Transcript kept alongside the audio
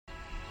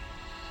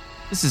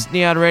This is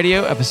Neon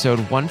Radio, episode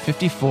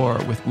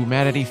 154, with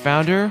Womanity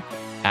founder,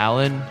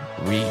 Allyn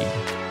Reid.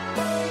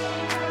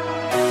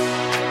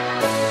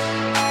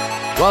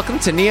 Welcome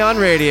to Neon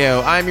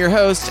Radio. I'm your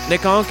host,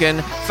 Nick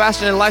Onken,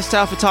 fashion and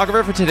lifestyle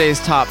photographer for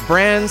today's top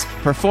brands,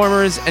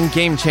 performers, and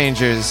game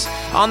changers.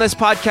 On this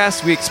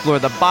podcast, we explore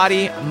the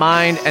body,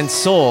 mind, and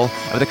soul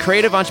of the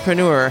creative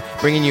entrepreneur,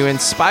 bringing you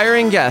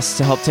inspiring guests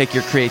to help take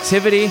your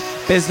creativity,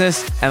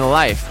 business, and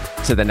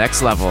life to the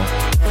next level.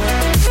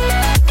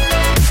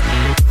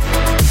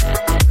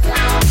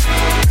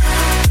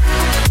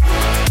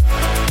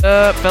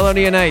 Fellow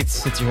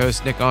Neonites, it's your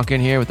host Nick Onken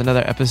here with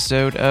another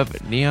episode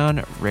of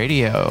Neon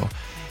Radio.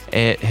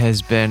 It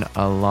has been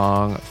a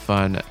long,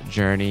 fun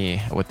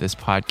journey with this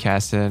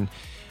podcast, and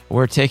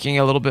we're taking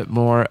a little bit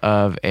more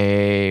of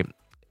a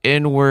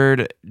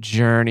inward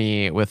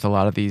journey with a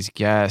lot of these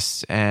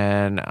guests,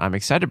 and I'm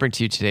excited to bring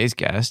to you today's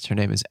guest. Her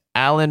name is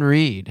Allyn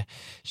Reid.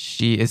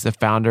 She is the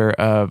founder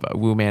of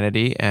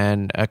Womanity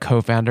and a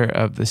co-founder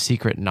of The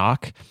Secret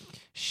Knock.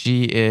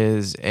 She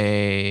is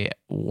a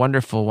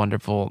wonderful,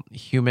 wonderful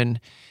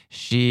human.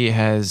 She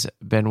has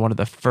been one of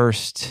the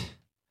first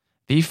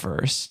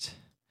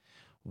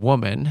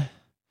woman,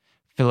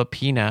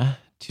 Filipina,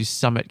 to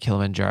summit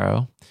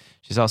Kilimanjaro.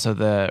 She's also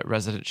the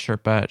resident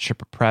Sherpa at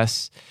Sherpa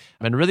Press.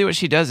 And really what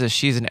she does is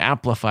she's an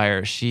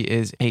amplifier. She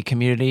is a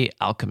community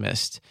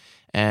alchemist,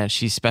 and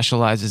she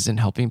specializes in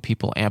helping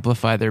people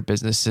amplify their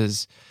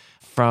businesses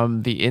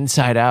from the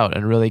inside out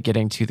and really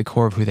getting to the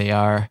core of who they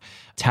are,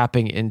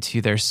 tapping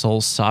into their soul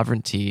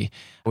sovereignty,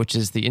 which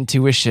is the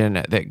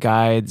intuition that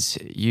guides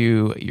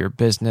you, your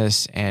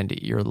business, and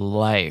your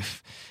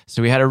life.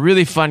 So we had a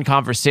really fun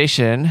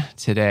conversation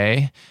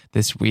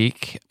this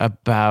week,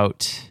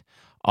 about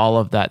all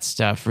of that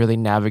stuff, really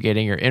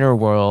navigating your inner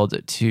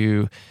world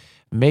to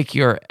make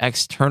your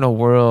external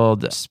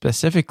world,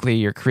 specifically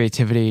your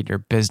creativity and your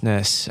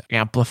business,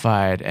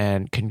 amplified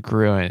and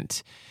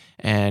congruent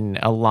and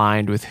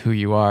aligned with who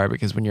you are.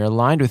 Because when you're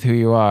aligned with who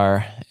you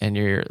are and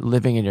you're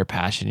living in your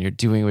passion, you're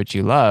doing what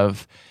you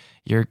love,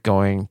 you're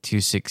going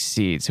to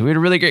succeed. So we had a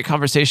really great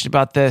conversation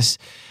about this.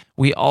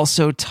 We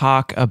also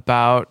talk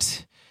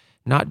about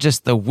not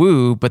just the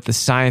woo, but the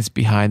science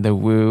behind the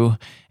woo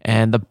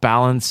and the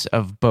balance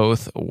of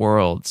both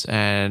worlds.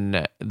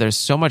 And there's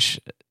so much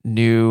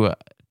new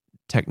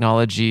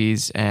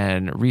technologies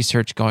and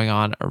research going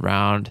on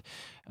around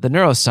the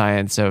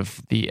neuroscience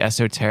of the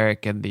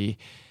esoteric and the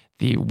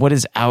what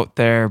is out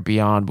there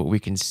beyond what we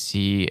can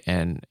see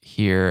and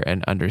hear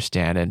and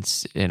understand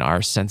in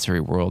our sensory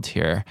world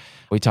here.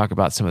 We talk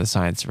about some of the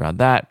science around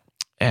that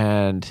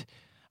and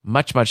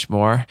much, much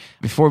more.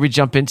 Before we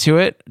jump into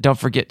it, don't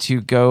forget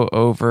to go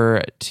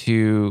over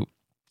to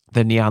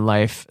the Neon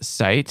Life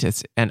site.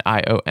 It's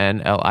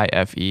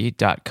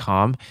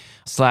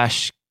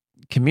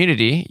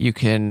NIONLIFE.com/community. You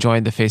can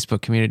join the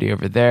Facebook community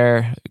over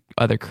there,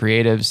 other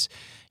creatives.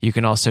 You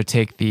can also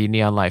take the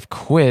Neon Life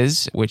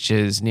quiz, which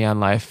is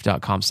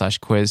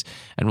neonlife.com/quiz,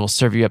 and we'll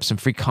serve you up some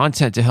free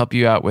content to help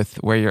you out with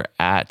where you're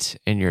at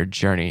in your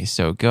journey.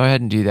 So go ahead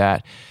and do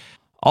that.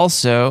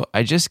 Also,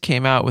 I just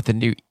came out with a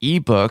new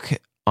ebook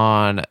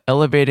on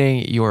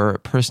elevating your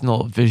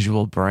personal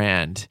visual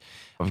brand.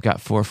 We've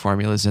got 4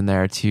 formulas in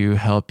there to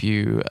help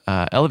you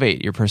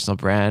elevate your personal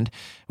brand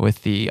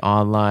with the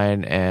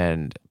online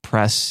and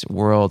press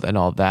world and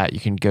all that. You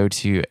can go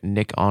to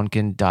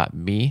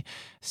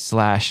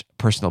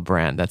nickonken.me/personal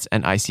brand. That's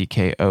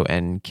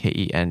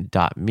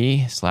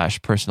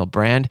NICKONKEN.me/personal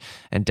brand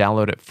and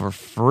download it for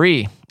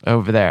free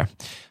over there.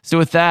 So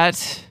with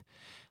that,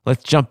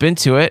 let's jump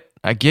into it.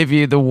 I give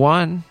you the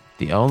one,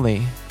 the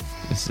only.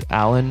 This is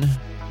Allyn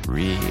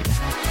Reid.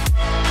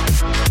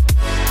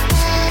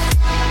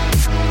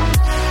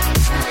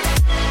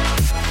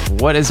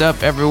 What is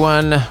up,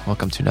 everyone?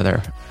 Welcome to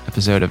another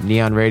episode of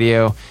Neon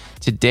Radio.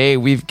 Today,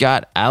 we've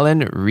got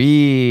Allyn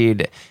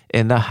Reid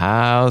in the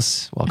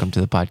house. Welcome to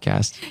the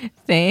podcast.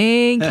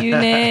 Thank you,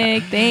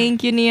 Nick.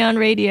 Thank you, Neon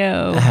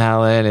Radio.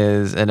 Allyn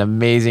is an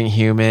amazing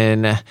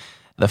human,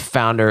 the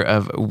founder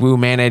of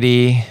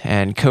Womanity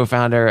and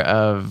co-founder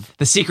of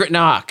The Secret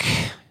Knock.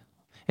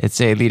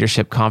 It's a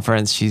leadership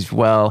conference. She's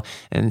well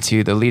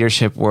into the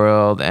leadership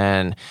world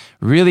and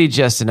really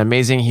just an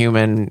amazing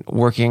human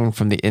working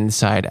from the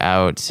inside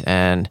out.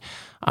 And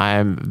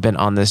I've been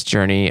on this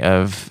journey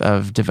of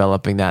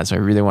developing that. So I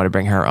really want to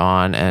bring her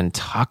on and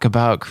talk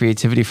about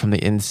creativity from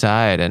the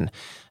inside. And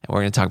we're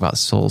going to talk about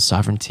soul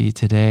sovereignty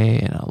today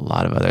and a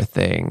lot of other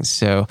things.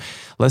 So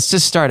let's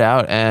just start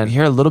out and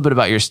hear a little bit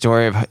about your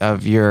story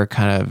of your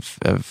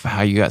of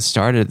how you got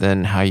started,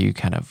 then how you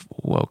kind of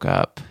woke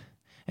up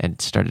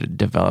and started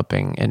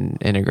developing and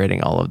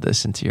integrating all of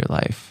this into your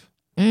life.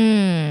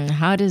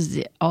 How does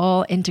it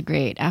all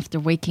integrate after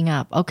waking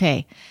up?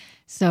 Okay,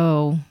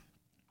 so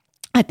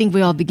I think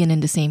we all begin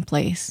in the same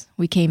place.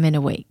 We came in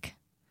awake.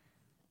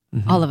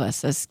 Mm-hmm. All of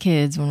us as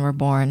kids when we're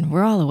born,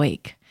 we're all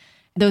awake.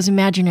 Those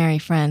imaginary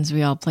friends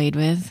we all played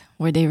with,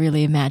 were they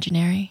really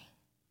imaginary?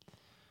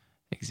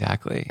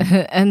 Exactly.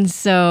 And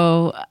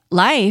so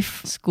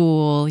life,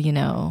 school,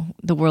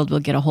 the world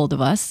will get a hold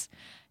of us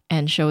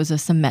and shows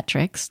us some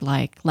metrics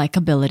like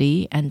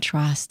likability and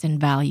trust and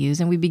values.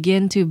 And we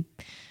begin to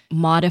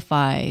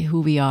modify who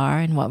we are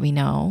and what we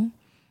know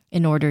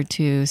in order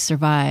to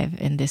survive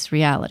in this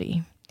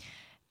reality.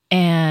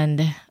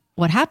 And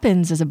what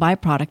happens as a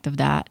byproduct of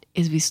that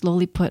is we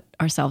slowly put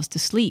ourselves to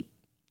sleep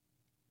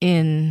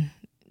in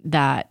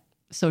that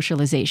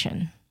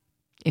socialization,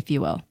 if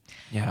you will.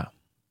 Yeah.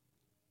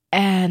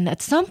 And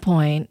at some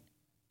point,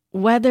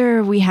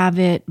 whether we have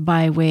it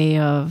by way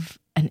of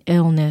an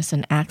illness,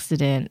 an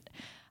accident,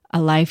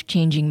 a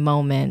life-changing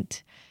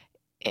moment,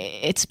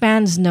 it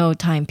spans no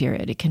time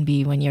period. It can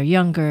be when you're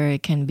younger,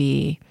 it can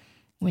be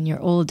when you're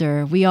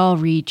older. We all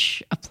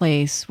reach a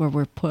place where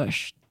we're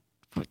pushed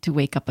to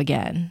wake up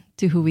again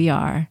to who we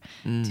are,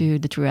 to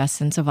the true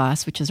essence of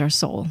us, which is our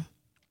soul.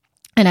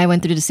 And I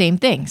went through the same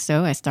thing.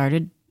 So I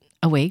started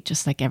awake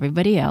just like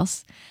everybody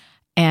else.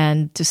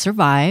 And to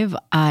survive,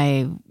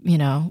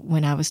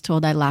 when I was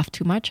told I laughed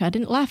too much, I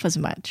didn't laugh as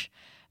much.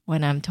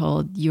 When I'm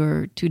told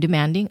you're too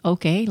demanding,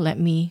 okay, let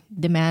me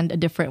demand a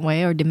different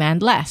way or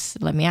demand less.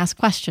 Let me ask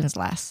questions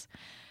less.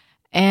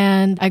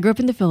 And I grew up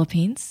in the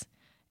Philippines,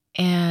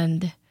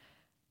 and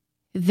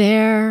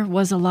there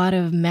was a lot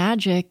of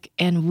magic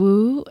and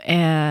woo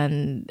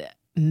and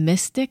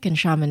mystic and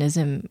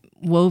shamanism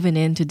woven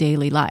into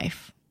daily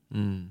life.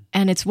 And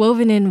it's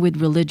woven in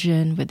with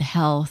religion, with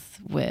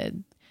health, with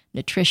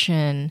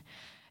nutrition.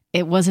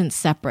 It wasn't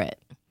separate.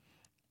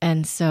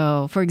 And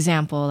so, for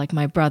example, like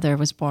my brother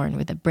was born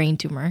with a brain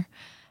tumor.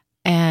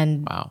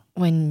 And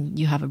when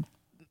you have a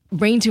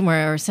brain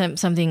tumor or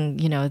something,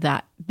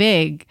 that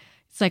big,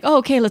 it's like, oh,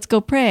 okay, let's go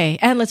pray.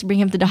 And let's bring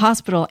him to the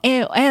hospital.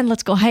 And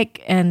let's go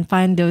hike and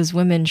find those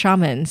women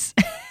shamans.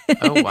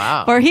 Oh,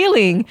 wow. For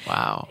healing.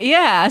 Wow.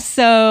 Yeah.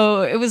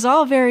 So it was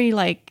all very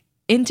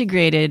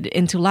integrated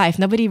into life.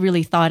 Nobody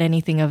really thought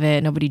anything of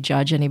it. Nobody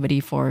judged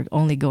anybody for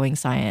only going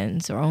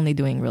science or only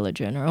doing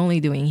religion or only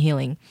doing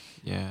healing.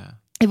 Yeah.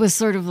 It was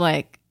sort of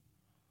like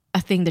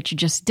a thing that you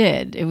just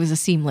did. It was a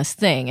seamless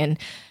thing. And,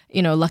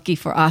 lucky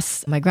for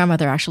us, my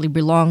grandmother actually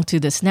belonged to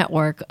this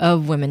network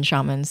of women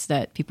shamans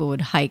that people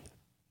would hike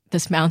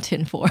this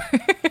mountain for,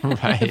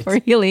 right. for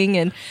healing.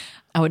 And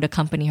I would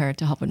accompany her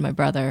to help with my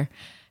brother.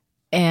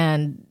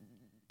 And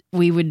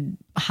we would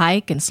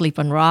hike and sleep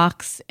on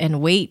rocks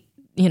and wait,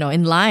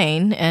 in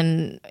line.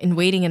 And in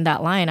waiting in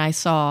that line, I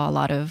saw a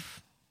lot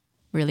of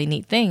really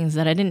neat things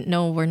that I didn't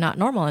know were not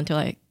normal until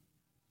I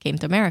came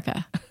to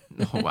America.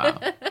 Oh, wow.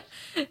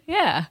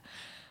 Yeah.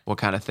 What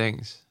kind of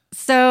things?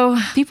 So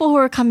people who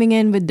are coming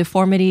in with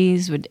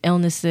deformities, with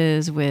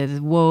illnesses, with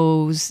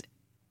woes,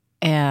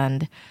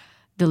 and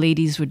the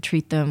ladies would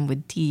treat them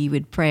with tea,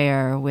 with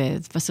prayer,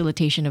 with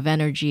facilitation of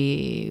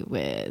energy,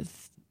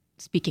 with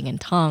speaking in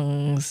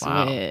tongues,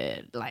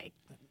 with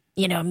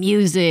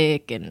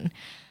music and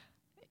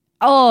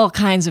all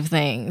kinds of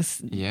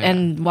things. Yeah.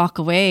 And walk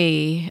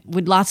away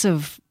with lots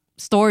of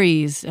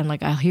stories. And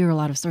I'll hear a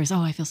lot of stories.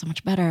 Oh, I feel so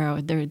much better.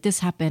 Or this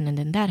happened and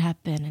then that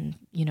happened.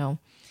 And,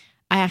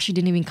 I actually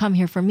didn't even come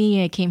here for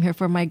me. I came here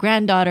for my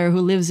granddaughter who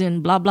lives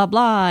in blah, blah,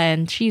 blah.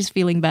 And she's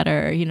feeling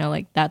better,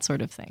 that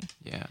sort of thing.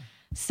 Yeah.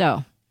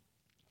 So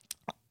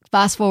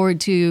fast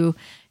forward to,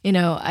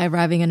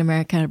 arriving in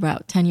America at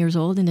about 10 years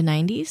old in the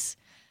 90s.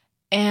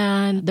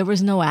 And there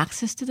was no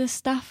access to this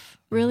stuff,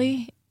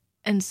 really.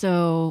 And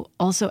so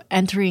also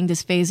entering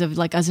this phase of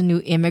as a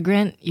new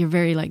immigrant, you're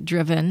very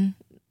driven.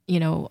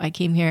 I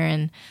came here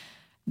and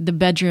the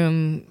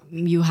bedroom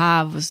you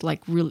have was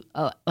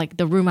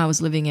the room I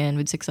was living in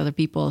with 6 other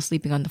people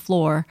sleeping on the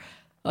floor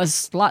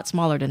was a lot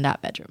smaller than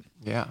that bedroom.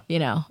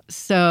 Yeah.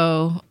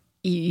 So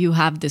you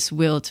have this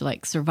will to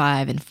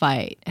survive and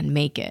fight and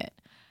make it.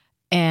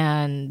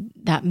 And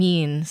that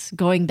means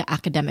going the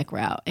academic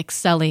route,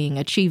 excelling,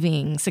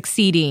 achieving,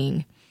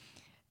 succeeding.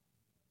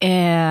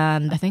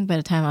 And I think by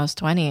the time I was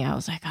 20, I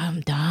was like,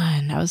 I'm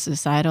done. I was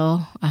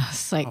suicidal. I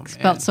was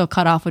felt so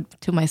cut off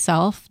to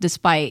myself,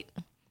 despite,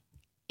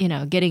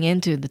 getting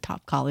into the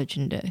top college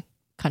in the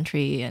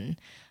country and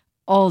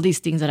all these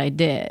things that I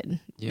did.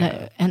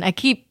 Yeah. And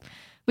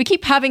we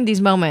keep having these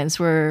moments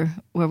where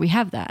we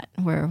have that,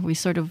 where we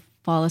sort of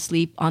fall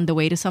asleep on the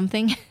way to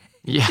something.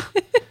 Yeah.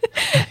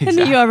 And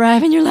then you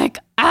arrive and you're like,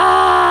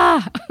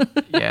 ah!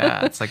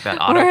 Yeah, it's like that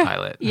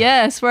autopilot.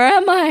 Yes, where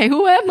am I?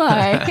 Who am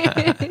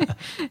I?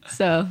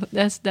 So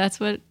that's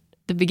what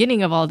the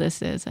beginning of all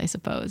this is, I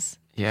suppose.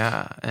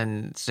 Yeah,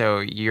 and so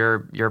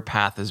your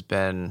path has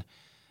been,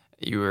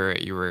 you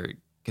were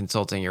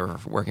consulting, you were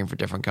working for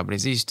different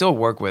companies. You still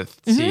work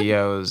with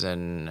CEOs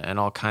and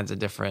all kinds of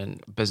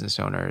different business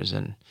owners,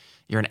 and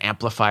you're an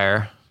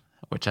amplifier,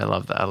 which I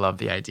love. I love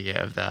the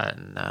idea of that,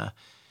 and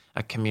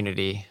a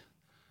community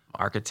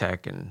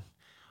architect. And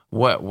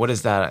what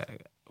does that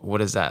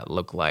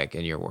look like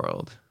in your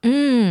world?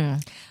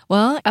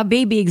 Well, a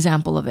baby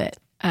example of it.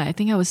 I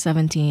think I was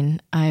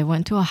 17. I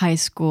went to a high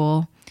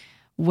school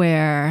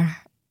where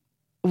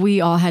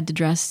we all had to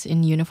dress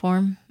in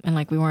uniform, and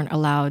we weren't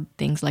allowed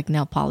things like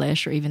nail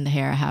polish, or even the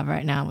hair I have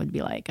right now would be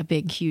a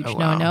big, huge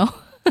no-no.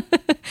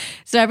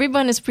 So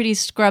everyone is pretty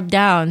scrubbed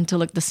down to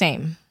look the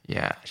same.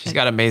 Yeah, she's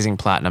got amazing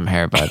platinum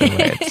hair, by the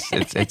way.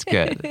 It's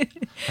good.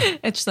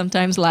 It's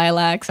sometimes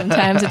lilac,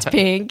 sometimes it's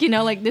pink.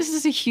 Like this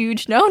is a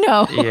huge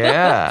no-no.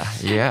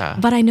 Yeah.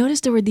 But I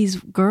noticed there were these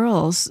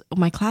girls,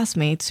 my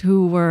classmates,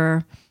 who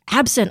were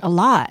absent a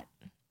lot.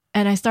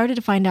 And I started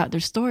to find out their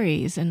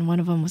stories. And one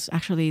of them was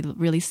actually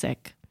really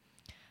sick.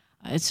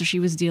 So she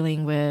was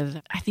dealing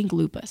with, I think,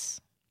 lupus.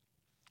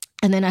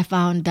 And then I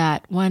found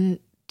that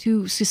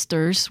two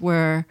sisters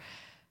were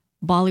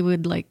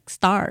Bollywood like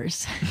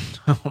stars.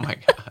 Oh my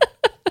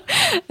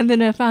God. And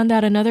then I found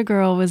out another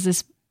girl was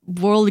this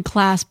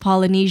world-class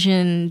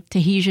Polynesian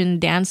Tahitian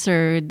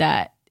dancer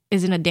that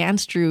is in a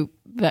dance troupe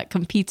that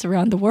competes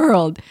around the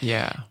world.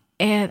 Yeah.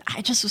 And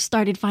I just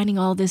started finding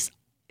all these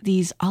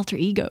alter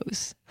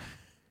egos.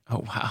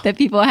 Oh wow. That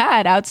people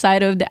had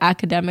outside of the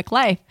academic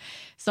life.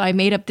 So I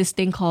made up this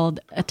thing called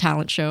a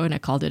talent show, and I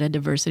called it a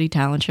diversity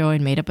talent show,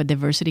 and made up a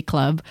diversity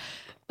club.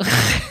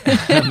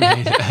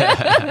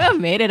 I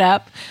made it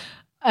up.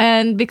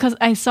 And because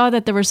I saw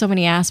that there were so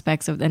many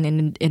aspects of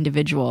an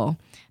individual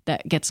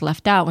that gets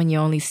left out when you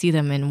only see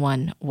them in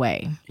one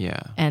way.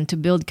 Yeah. And to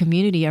build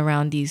community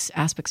around these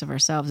aspects of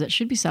ourselves that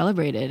should be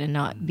celebrated and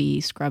not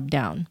be scrubbed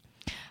down.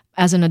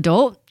 As an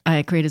adult,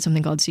 I created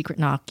something called Secret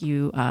Knock.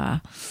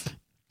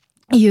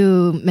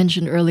 You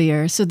mentioned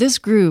earlier. So this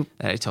group...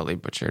 That I totally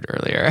butchered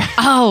earlier.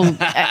 Oh,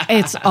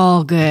 it's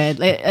all good.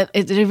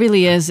 It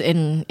really is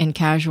in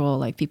casual,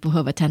 like people who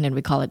have attended,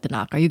 we call it the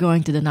knock. Are you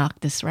going to the knock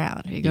this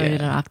round? Are you going to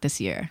the knock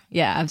this year?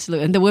 Yeah,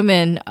 absolutely. And the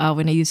women,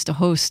 when I used to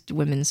host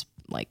women's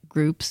like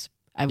groups,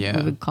 we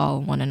would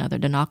call one another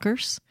the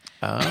knockers.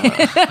 Oh,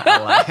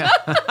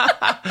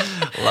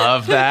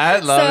 love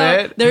that. Love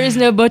it. There is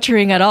no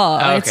butchering at all.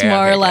 Okay, it's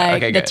more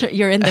like good.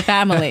 You're in the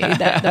family.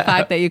 The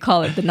fact that you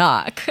call it the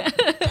knock.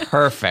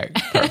 Perfect.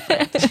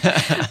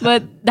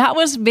 But that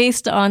was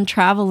based on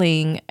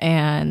traveling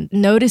and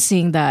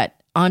noticing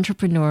that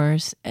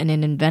entrepreneurs and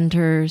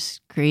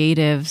inventors,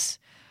 creatives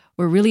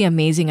were really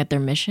amazing at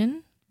their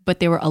mission, but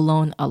they were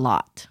alone a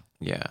lot.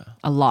 Yeah.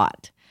 A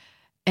lot.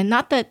 And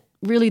not that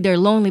really they're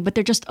lonely, but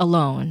they're just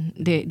alone.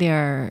 They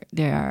are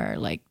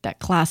like that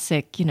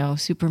classic,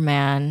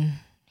 Superman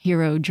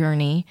hero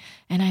journey.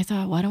 And I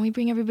thought, why don't we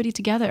bring everybody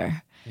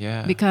together?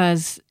 Yeah.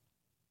 Because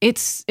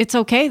it's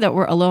okay that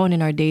we're alone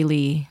in our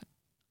daily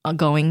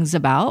goings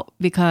about,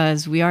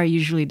 because we are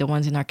usually the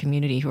ones in our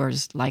community who are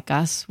like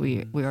us.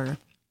 We're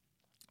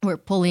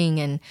pulling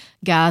and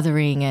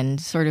gathering and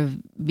sort of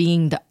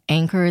being the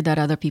anchor that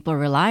other people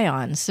rely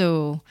on.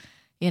 So,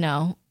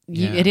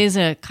 it is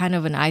a kind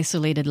of an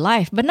isolated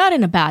life, but not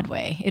in a bad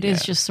way. It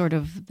is just sort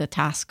of the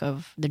task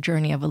of the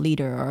journey of a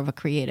leader or of a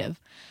creative.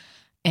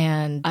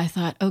 And I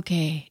thought,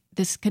 okay,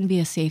 this can be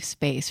a safe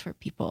space for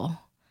people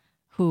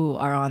who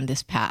are on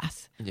this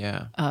path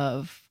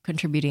of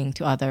contributing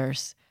to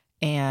others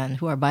and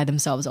who are by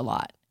themselves a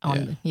lot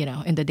on,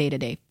 in the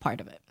day-to-day part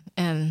of it.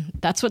 And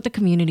that's what the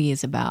community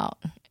is about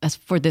as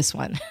for this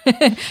one.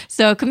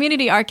 So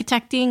community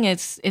architecting,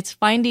 it's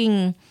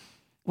finding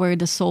where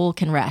the soul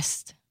can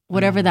rest.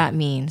 Whatever that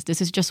means.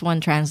 This is just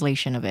one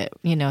translation of it.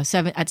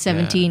 At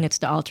 17, it's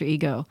the alter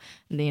ego.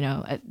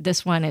 At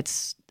this one,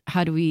 it's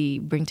how do we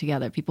bring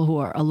together people who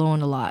are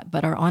alone a lot,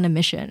 but are on a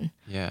mission.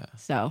 Yeah.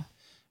 So.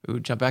 Ooh,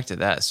 jump back to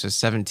that. So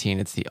 17,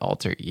 it's the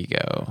alter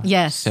ego.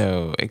 Yes.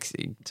 So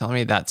tell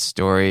me that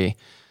story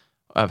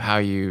of how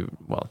you,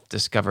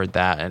 discovered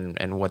that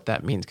and what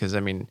that means. Because,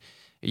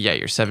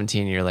 you're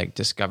 17, you're like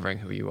discovering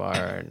who you are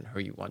and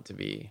who you want to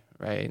be,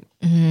 right?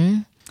 Mm-hmm.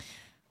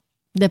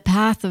 The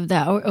path of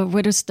that, or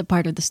what is the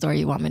part of the story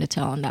you want me to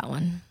tell on that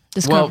one?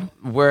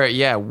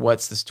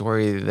 What's the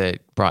story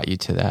that brought you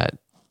to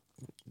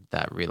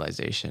that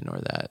realization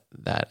or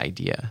that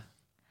idea?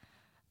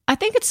 I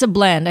think it's a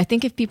blend. I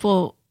think if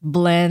people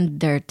blend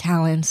their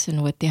talents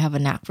and what they have a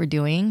knack for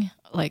doing,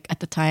 like at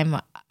the time,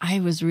 I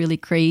was really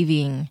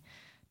craving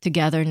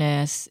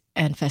togetherness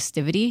and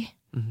festivity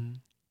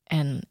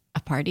and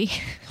a party.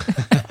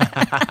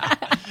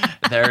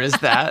 There is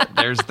that.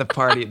 There's the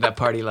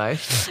party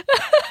life.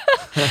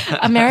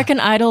 American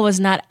Idol was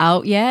not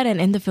out yet,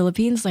 and in the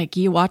Philippines, like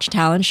you watch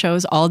talent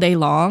shows all day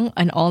long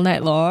and all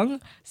night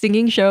long,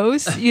 singing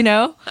shows,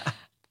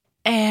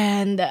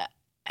 And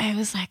I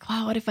was like,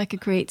 wow, what if I could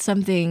create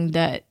something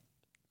that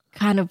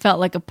kind of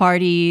felt like a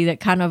party, that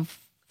kind of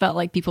felt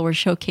like people were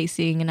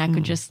showcasing, and I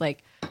could just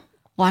like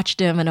watch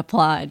them and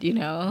applaud,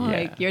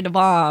 like you're the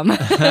bomb.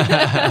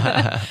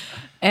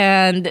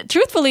 And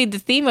truthfully, the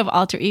theme of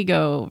alter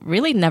ego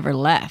really never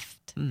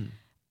left.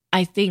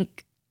 I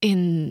think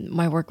in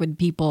my work with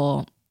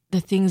people, the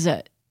things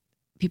that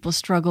people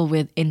struggle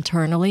with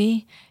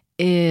internally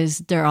is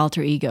their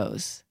alter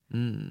egos.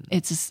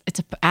 It's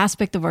an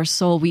aspect of our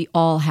soul we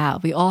all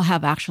have. We all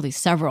have actually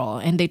several,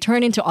 and they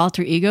turn into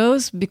alter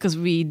egos because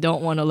we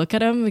don't want to look at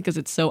them because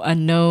it's so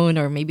unknown,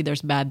 or maybe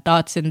there's bad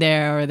thoughts in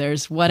there, or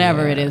there's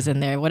whatever it is in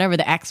there, whatever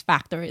the X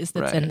factor is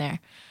that's in there.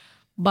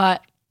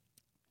 But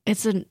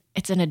it's an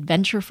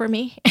adventure for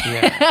me.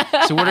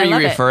 Yeah. So what are you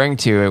referring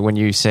to when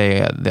you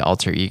say the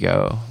alter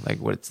ego? Like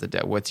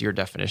what's your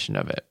definition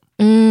of it?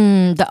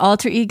 The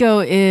alter ego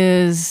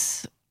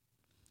is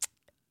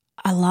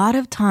a lot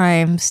of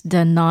times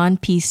the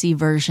non-PC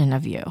version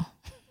of you.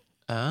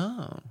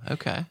 Oh,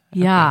 okay.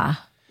 Yeah. Okay.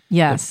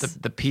 Yes.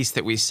 The piece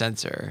that we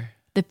censor.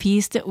 The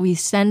piece that we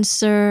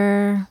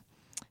censor.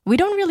 We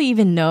don't really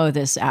even know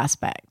this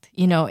aspect.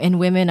 You know, in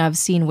women, I've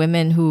seen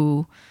women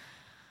who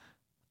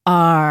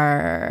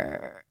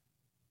are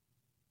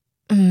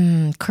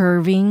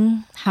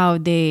curving how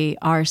they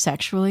are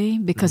sexually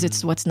because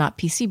it's what's not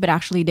PC, but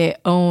actually they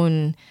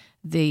own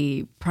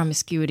the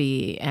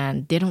promiscuity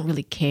and they don't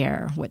really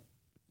care what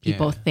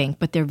people think,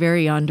 but they're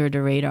very under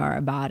the radar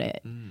about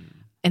it.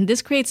 And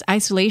this creates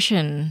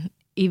isolation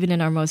even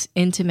in our most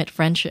intimate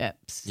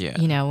friendships,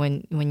 you know,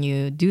 when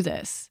you do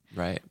this.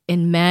 Right.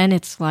 In men,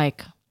 it's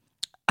like,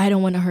 I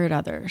don't want to hurt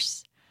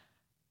others.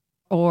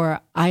 Or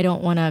I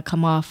don't want to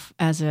come off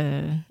as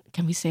a,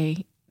 can we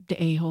say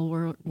the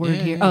a-hole word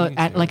here?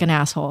 Like an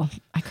asshole.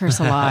 I curse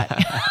a lot.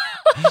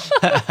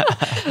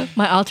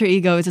 My alter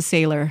ego is a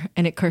sailor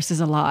and it curses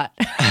a lot.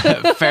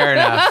 Fair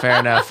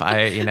enough.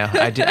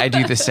 I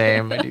do the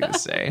same.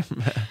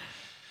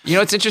 You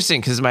know, it's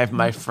interesting because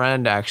my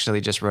friend actually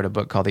just wrote a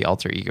book called The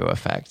Alter Ego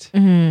Effect. I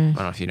don't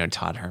know if you know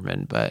Todd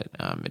Herman, but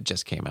it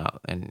just came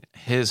out. And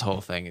his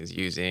whole thing is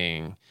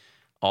using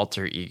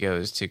alter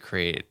egos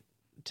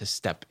to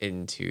step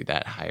into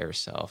that higher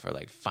self, or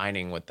like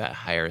finding what that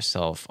higher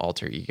self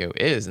alter ego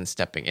is and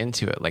stepping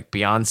into it. Like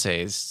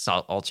Beyonce's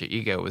alter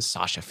ego was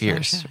Sasha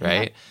Fierce,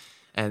 right? Yeah.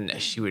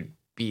 And she would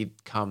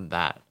become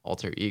that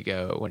alter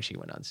ego when she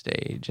went on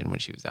stage and when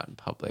she was out in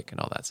public and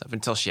all that stuff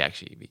until she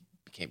actually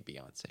became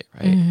Beyonce,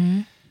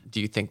 right?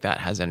 Do you think that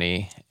has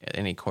any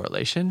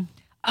correlation?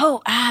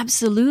 Oh,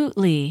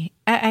 absolutely.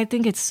 I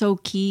think it's so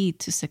key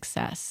to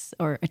success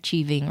or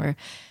achieving, or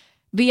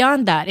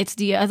beyond that, it's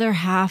the other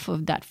half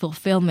of that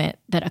fulfillment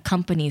that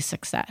accompanies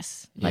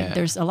success. Like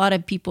there's a lot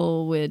of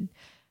people with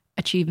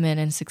achievement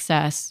and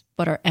success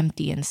but are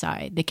empty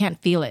inside. They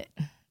can't feel it.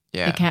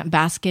 Yeah. They can't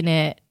bask in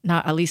it,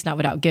 at least not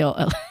without guilt.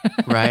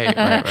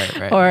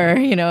 Right. Or,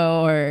 you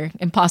know, or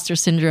imposter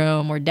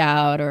syndrome or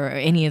doubt or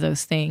any of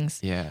those things.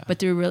 Yeah. But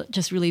to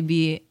just really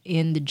be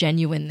in the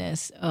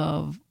genuineness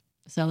of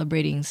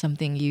celebrating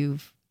something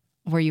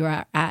where you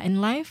are at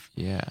in life.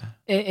 Yeah.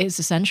 It's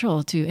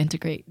essential to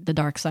integrate the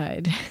dark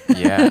side.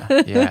 Yeah,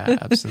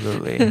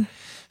 absolutely.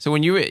 So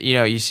when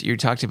you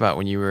talked about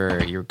when you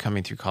were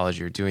coming through college,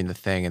 you were doing the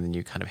thing, and then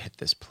you kind of hit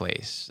this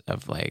place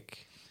of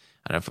like,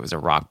 I don't know if it was a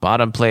rock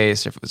bottom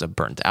place or if it was a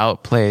burnt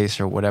out place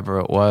or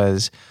whatever it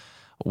was.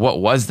 What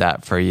was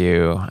that for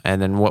you?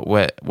 And then what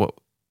was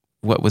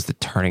the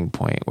turning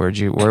point?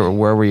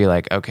 Where were you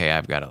like, okay,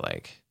 I've got to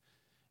like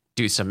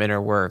do some inner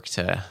work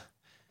to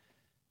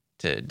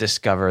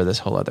discover this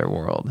whole other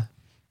world?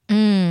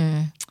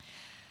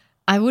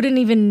 I wasn't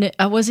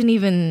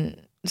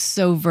even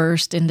so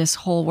versed in this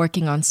whole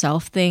working on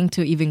self thing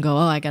to even go,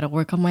 I got to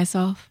work on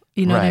myself.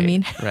 You know what I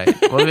mean? Right.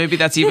 Well, maybe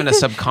that's even a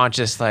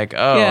subconscious, like,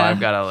 I've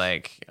got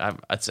to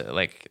it's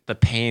like the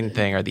pain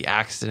thing or the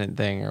accident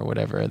thing or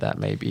whatever that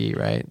may be,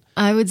 right?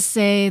 I would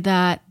say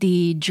that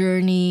the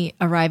journey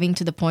arriving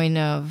to the point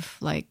of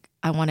like,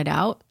 I wanted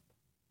out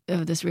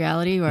of this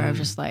reality where I was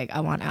just like,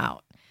 I want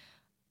out.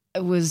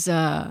 It was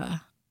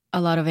a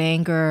lot of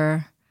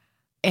anger,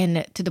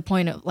 and to the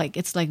point of like,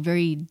 it's like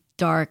very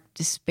dark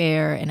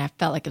despair, and I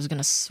felt like it was going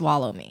to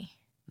swallow me.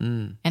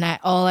 And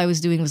all I was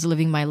doing was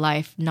living my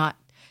life, not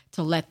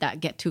to let that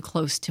get too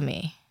close to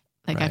me.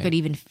 Like I could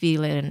even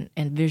feel it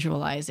and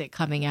visualize it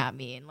coming at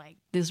me, and like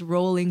this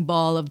rolling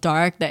ball of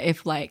dark that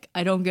if like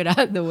I don't get out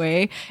of the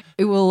way,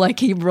 it will like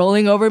keep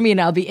rolling over me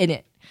and I'll be in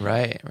it.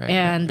 Right.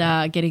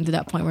 And getting to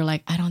that point where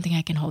like, I don't think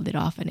I can hold it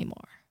off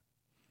anymore.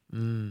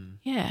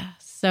 Yeah.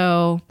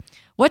 So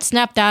what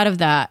snapped out of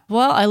that?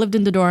 Well, I lived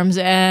in the dorms,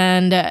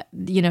 and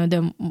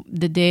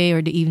the day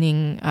or the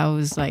evening I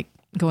was like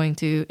going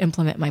to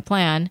implement my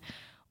plan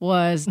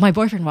was my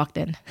boyfriend walked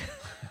in.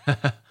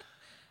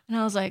 And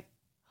I was like,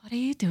 what are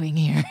you doing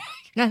here?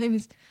 You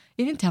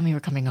didn't tell me you were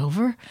coming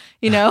over,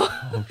 you know?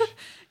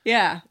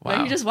 Yeah. Wow.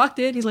 But he just walked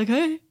in. He's like,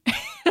 hey.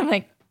 I'm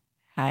like,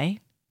 hi.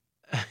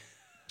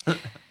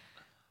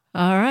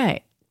 All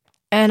right.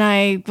 And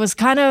I was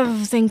kind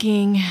of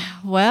thinking,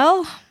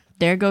 well,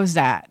 there goes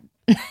that.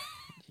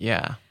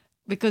 Yeah.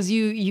 Because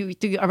you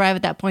to arrive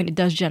at that point, it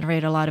does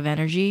generate a lot of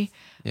energy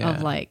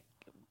of like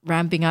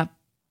ramping up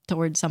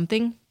towards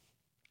something.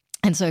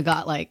 And so it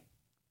got like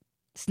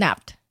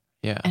snapped.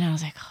 Yeah. And I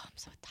was like, I'm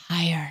so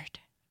tired.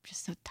 I'm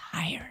just so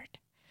tired.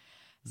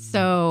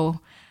 So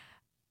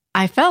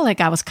I felt like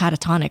I was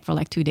catatonic for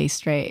like 2 days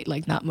straight,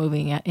 like not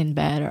moving in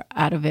bed or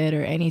out of it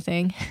or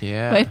anything.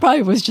 Yeah. But it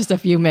probably was just a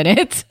few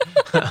minutes.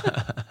 I'm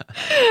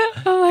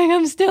like,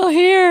 I'm still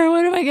here.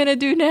 What am I going to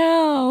do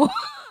now?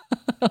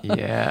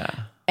 Yeah.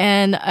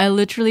 And I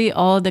literally,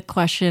 all the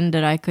question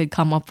that I could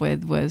come up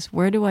with was,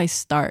 where do I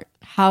start?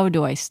 How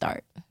do I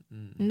start?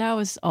 And that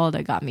was all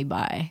that got me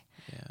by.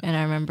 Yeah. And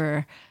I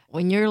remember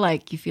when you're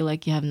like, you feel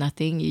like you have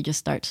nothing, you just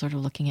start sort of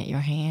looking at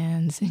your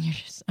hands, and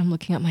I'm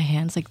looking at my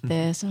hands like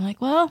this. I'm like,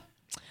 well,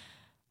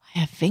 I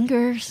have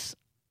fingers.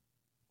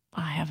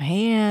 I have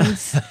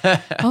hands.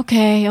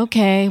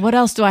 Okay. What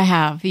else do I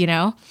have, you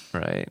know?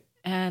 Right.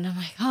 And I'm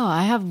like, oh,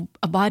 I have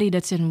a body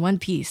that's in one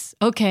piece.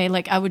 Okay,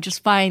 like I would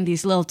just find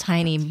these little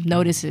tiny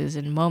notices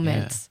and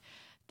moments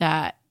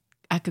that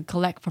I could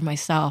collect for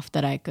myself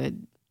that I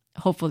could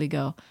hopefully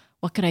go,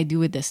 what could I do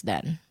with this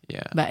then?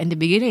 Yeah. But in the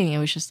beginning, it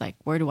was just like,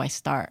 where do I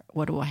start?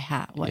 What do I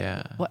have?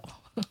 What?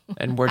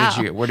 And where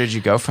did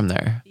you go from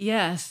there?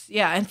 Yes.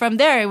 Yeah. And from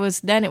there, it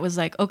was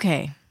like,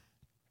 okay,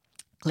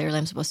 clearly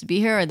I'm supposed to be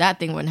here or that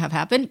thing wouldn't have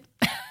happened.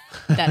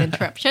 That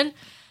interruption.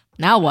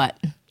 Now what?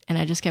 And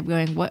I just kept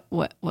going,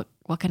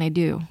 what can I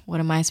do? What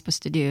am I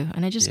supposed to do?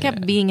 And I just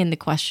kept being in the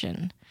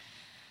question.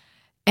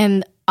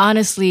 And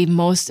honestly,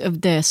 most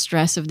of the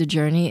stress of the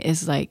journey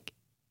is like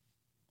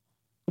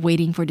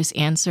waiting for this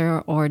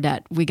answer or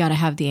that we got to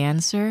have the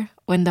answer,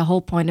 when the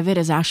whole point of it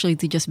is actually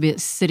to just be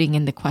sitting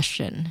in the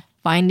question,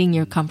 finding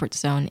your comfort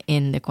zone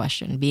in the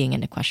question, being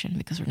in the question,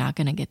 because we're not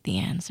going to get the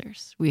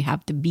answers. We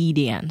have to be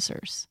the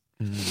answers.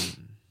 You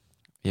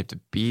have to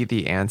be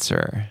the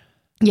answer.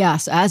 Yeah,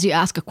 so as you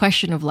ask a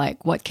question of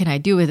like, what can I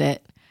do with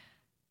it?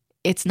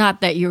 It's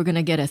not that you're going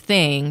to get a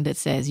thing that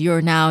says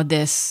you're now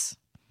this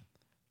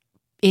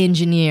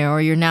engineer or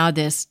you're now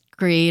this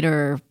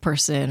creator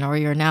person or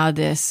you're now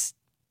this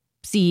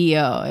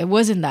CEO. It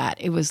wasn't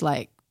that. It was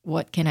like,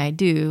 what can I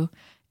do?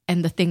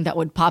 And the thing that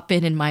would pop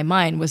in my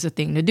mind was a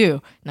thing to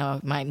do. Now,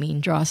 it might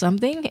mean draw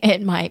something.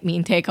 It might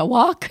mean take a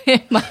walk.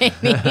 It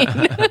might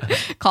mean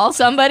call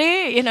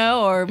somebody,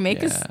 or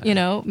make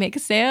a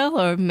sale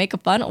or make a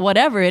funnel,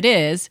 whatever it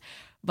is.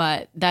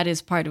 But that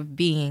is part of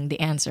being the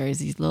answer, is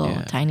these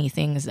little tiny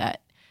things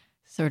that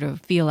sort of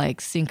feel like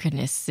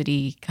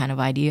synchronicity kind of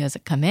ideas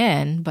that come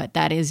in, but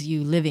that is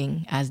you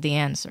living as the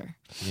answer.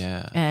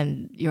 Yeah.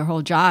 And your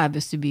whole job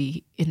is to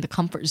be in the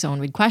comfort zone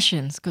with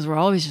questions, because we're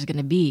always just going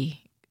to be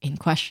in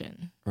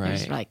question. Right.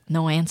 There's like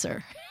no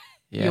answer.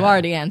 Yeah. You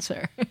are the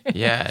answer.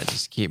 Yeah,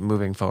 just keep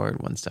moving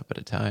forward one step at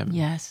a time.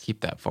 Yes.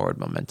 Keep that forward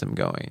momentum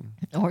going.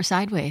 Or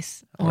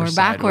sideways. Or backwards.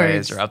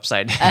 backwards. Or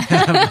upside down.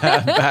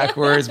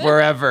 Backwards,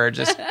 wherever.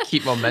 Just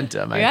keep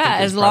momentum.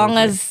 As long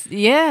as,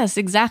 yes,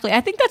 exactly.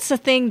 I think that's the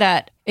thing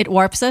that it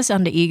warps us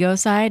on the ego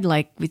side.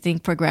 Like we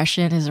think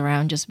progression is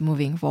around just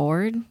moving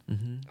forward,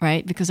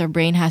 right? Because our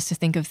brain has to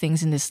think of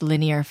things in this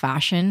linear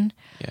fashion.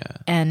 Yeah.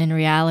 And in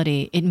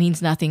reality, it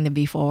means nothing to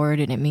be forward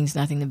and it means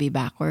nothing to be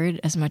backward,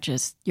 as much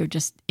as you're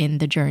just in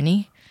the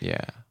journey.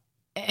 Yeah.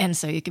 And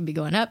so you could be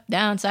going up,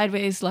 down,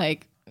 sideways,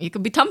 like you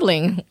could be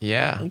tumbling.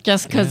 Yeah.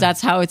 Just because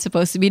that's how it's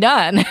supposed to be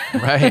done.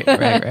 Right.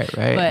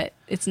 But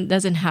it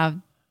doesn't have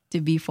to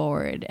be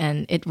forward.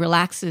 And it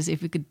relaxes.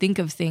 If we could think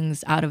of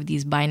things out of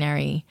these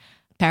binary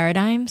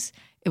paradigms,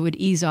 it would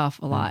ease off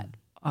a lot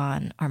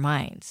on our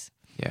minds.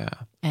 Yeah.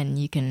 And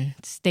you can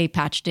stay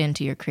patched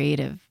into your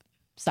creative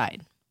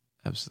side.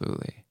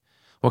 Absolutely.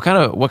 What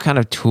kind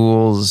of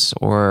tools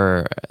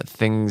or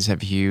things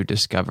have you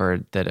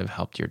discovered that have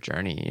helped your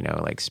journey?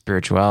 Like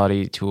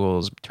spirituality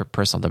tools,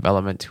 personal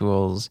development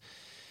tools,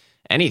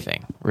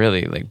 anything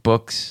really, like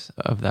books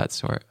of that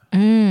sort.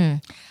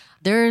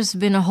 There's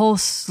been a whole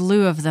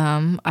slew of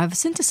them. I've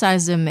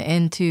synthesized them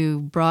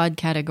into broad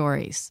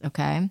categories.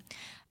 Okay,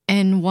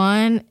 and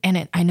one,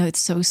 I know it's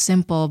so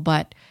simple,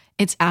 but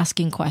it's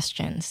asking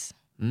questions.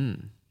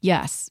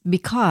 Yes,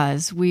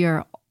 because we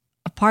are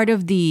a part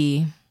of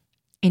the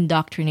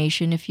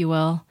indoctrination, if you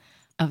will,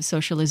 of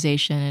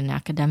socialization and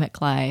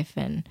academic life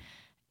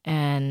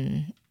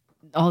and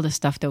all the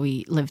stuff that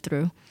we live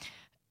through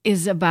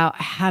is about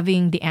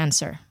having the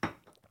answer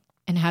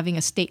and having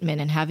a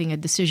statement and having a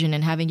decision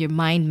and having your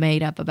mind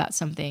made up about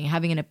something,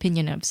 having an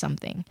opinion of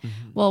something.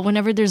 Well,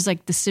 whenever there's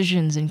like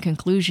decisions and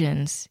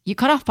conclusions, you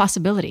cut off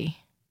possibility.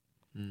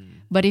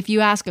 But if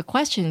you ask a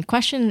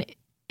question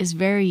is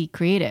very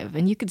creative,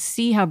 and you could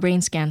see how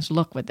brain scans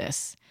look with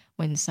this.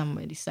 When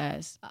somebody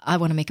says, I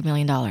want to make $1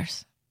 million.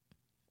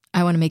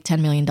 I want to make $10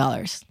 million.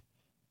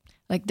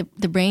 Like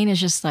the brain is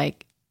just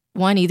like,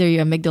 one, either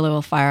your amygdala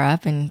will fire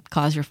up and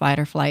cause your fight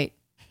or flight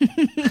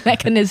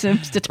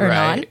mechanisms to turn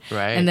on.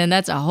 Right. And then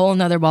that's a whole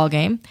nother ball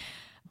game.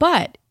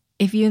 But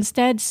if you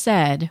instead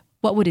said,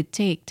 what would it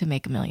take to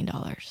make $1 million?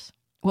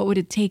 What would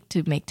it take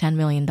to make $10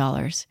 million?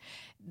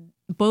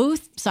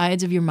 Both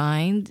sides of your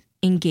mind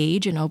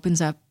engage and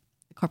opens up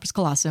the corpus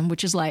callosum,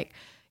 which is like,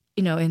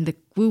 in the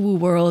woo-woo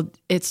world,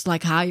 it's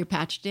like how you're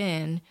patched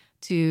in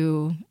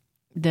to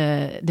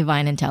the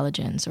divine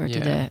intelligence or to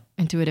the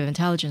intuitive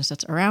intelligence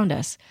that's around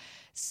us.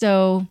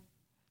 So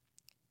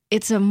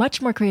it's a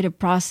much more creative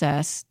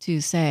process to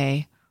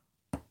say,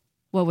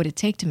 what would it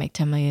take to make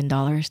 $10 million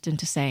than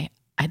to say,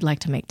 I'd like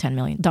to make $10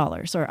 million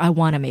or I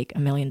want to make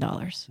 $1 million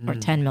or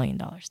 $10 million.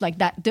 Like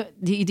that. Do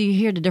you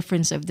hear the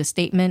difference of the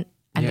statement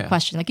and the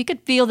question? Like you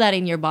could feel that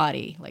in your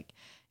body. Like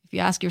if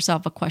you ask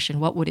yourself a question,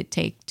 what would it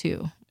take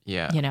to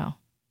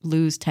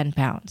lose 10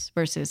 pounds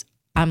versus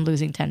I'm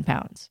losing 10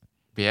 pounds.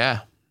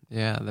 Yeah,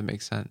 that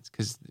makes sense.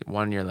 Because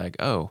one, you're like,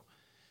 oh,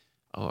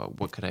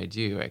 what could I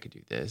do? I could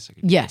do this. I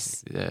could do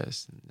this.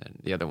 And then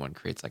the other one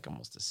creates like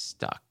almost a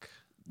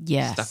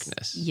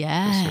stuckness to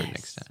a certain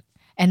extent.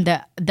 And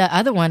the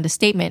other one, the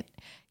statement,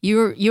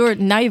 you're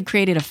now you've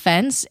created a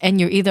fence and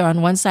you're either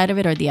on one side of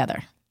it or the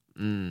other,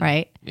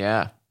 right?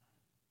 Yeah.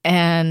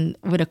 And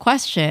with a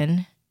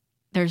question,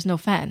 there's no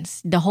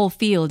fence. The whole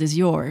field is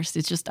yours.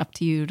 It's just up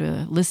to you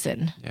to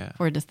listen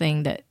for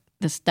the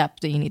step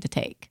that you need to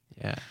take.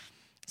 Yeah.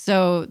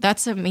 So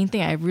that's the main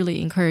thing. I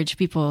really encourage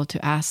people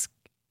to ask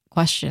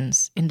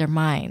questions in their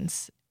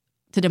minds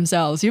to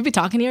themselves. You'll be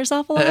talking to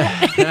yourself a lot.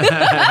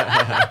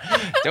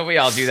 Don't we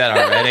all do that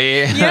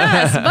already?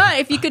 Yes, but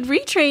if you could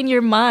retrain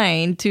your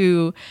mind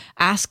to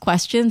ask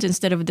questions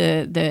instead of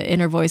the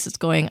inner voice that's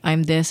going,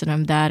 I'm this and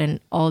I'm that, and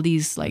all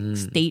these like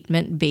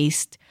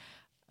statement-based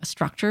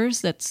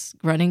structures that's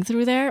running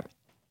through there,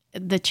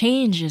 the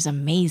change is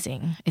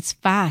amazing. It's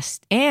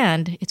fast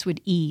and it's with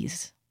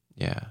ease.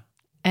 Yeah.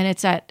 And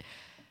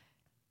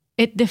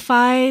it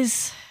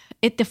defies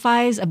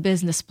a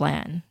business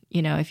plan.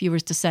 You know, if we were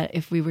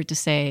to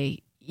say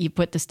you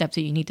put the steps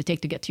that you need to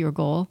take to get to your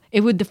goal,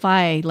 it would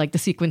defy like the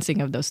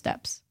sequencing of those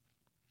steps.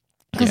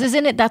 Because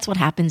isn't it, that's what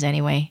happens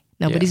anyway.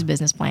 Nobody's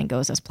business plan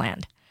goes as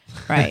planned,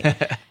 right?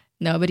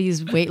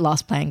 Nobody's weight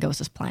loss plan goes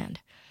as planned.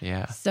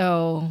 Yeah.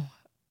 So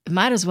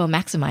might as well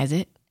maximize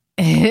it.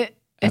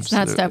 It's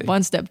not step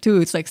 1, step 2.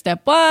 It's like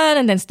step 1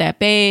 and then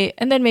step 8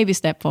 and then maybe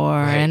step 4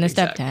 and then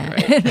step 10.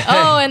 Right.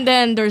 Oh, and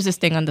then there's this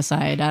thing on the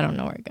side. I don't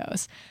know where it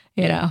goes,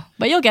 you know,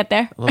 but you'll get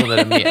there. A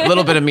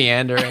little bit of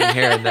meandering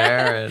here and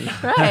there,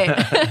 and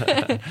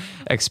right.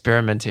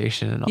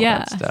 experimentation and all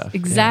that stuff.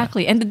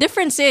 Exactly. And the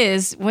difference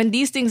is when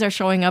these things are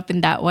showing up in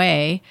that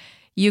way,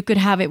 you could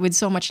have it with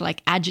so much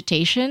like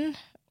agitation,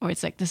 or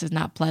it's like, this is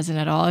not pleasant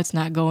at all. It's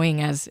not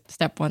going as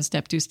step 1,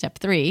 step 2, step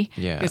 3.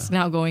 Yeah. It's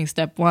now going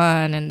step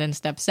 1 and then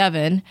step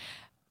 7.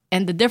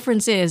 And the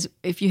difference is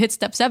if you hit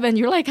step 7,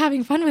 you're like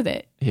having fun with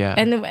it. Yeah.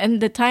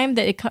 And the time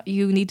that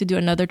you need to do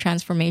another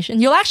transformation,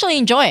 you'll actually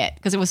enjoy it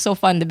because it was so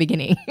fun in the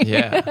beginning.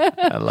 Yeah.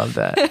 I love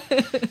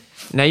that.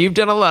 Now you've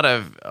done a lot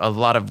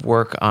of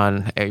work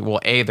on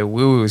the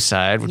woo-woo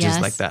side, which is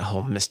like that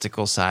whole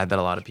mystical side that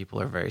a lot of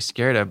people are very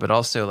scared of, but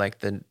also like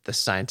the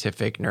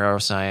scientific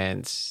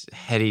neuroscience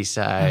heady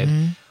side.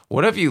 Mm-hmm.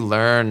 What have you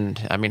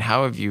learned? I mean,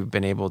 how have you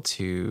been able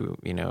to,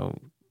 you know,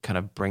 kind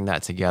of bring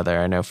that together?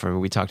 I know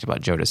we talked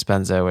about Joe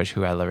Dispenza,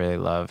 who I really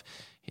love.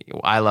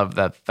 I love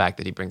the fact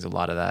that he brings a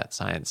lot of that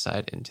science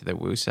side into the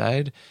woo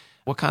side.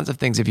 What kinds of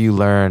things have you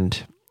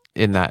learned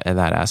in that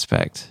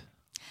aspect?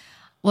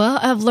 Well,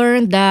 I've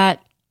learned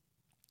that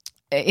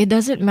it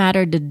doesn't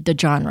matter the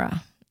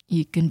genre.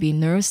 You can be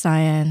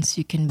neuroscience,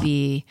 you can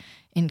be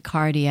in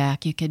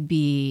cardiac, you could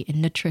be in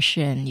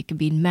nutrition, you could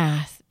be in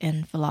math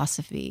and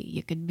philosophy,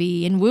 you could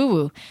be in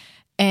woo-woo.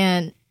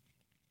 And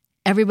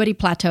everybody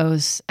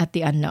plateaus at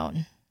the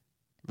unknown.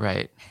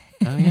 Right.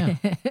 Oh, yeah.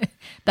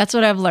 That's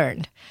what I've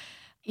learned.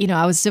 You know,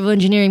 I was a civil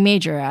engineering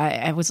major.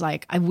 I was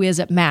like, I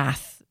whiz at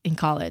math in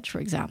college, for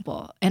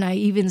example. And I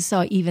even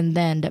saw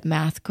then that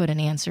math couldn't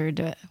answer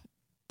the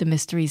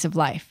mysteries of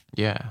life.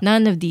 Yeah.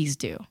 None of these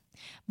do.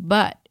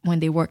 But when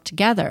they work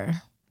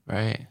together,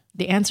 right,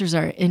 the answers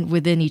are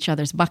within each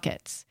other's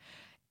buckets.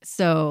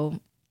 So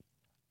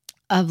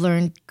I've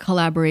learned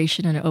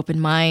collaboration and an open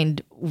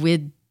mind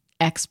with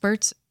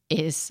experts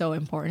is so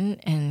important,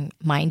 and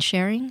mind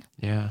sharing.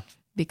 Yeah.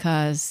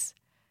 Because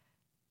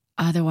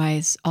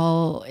otherwise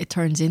all it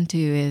turns into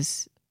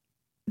is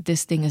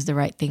this thing is the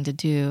right thing to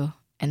do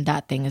and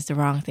that thing is the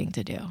wrong thing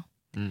to do.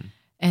 Mm.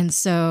 And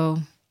so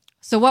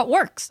what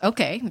works?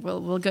 Okay,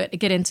 we'll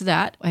get into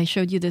that. I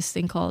showed you this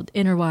thing called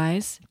Inner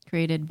Wise,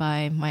 created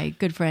by my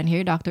good friend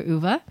here, Dr.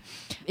 Uva.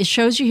 It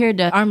shows you here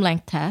the arm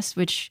length test,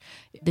 which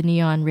the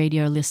Neon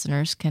Radio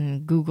listeners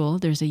can Google.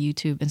 There's a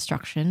YouTube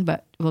instruction,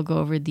 but we'll go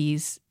over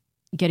these.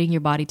 Getting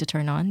your body to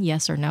turn on,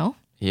 yes or no.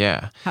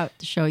 Yeah. How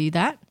to show you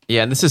that.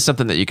 Yeah, and this is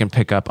something that you can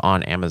pick up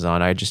on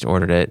Amazon. I just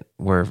ordered it.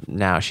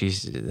 Now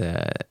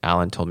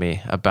Allyn told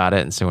me about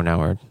it, and so now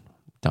we're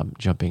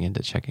jumping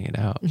into checking it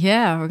out.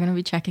 Yeah, we're going to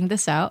be checking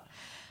this out.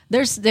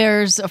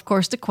 There's of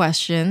course the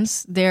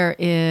questions. There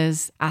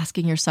is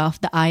asking yourself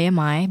the I am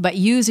I, but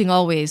using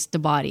always the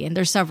body. And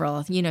there's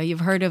several. You know, you've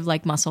heard of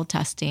like muscle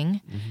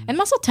testing, and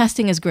muscle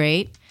testing is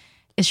great.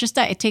 It's just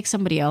that it takes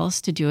somebody else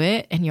to do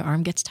it, and your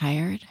arm gets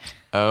tired.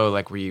 Oh,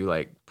 like where you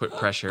like put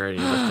pressure and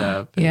you lift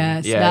up. And,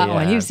 yes, that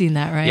one. You've seen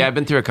that, right? Yeah, I've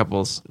been through a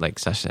couple like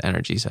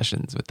energy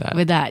sessions with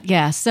that.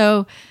 Yeah.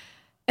 So,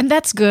 and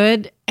that's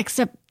good,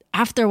 except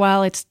after a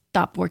while, it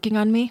stopped working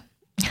on me.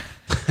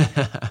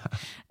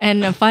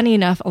 And funny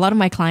enough, a lot of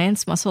my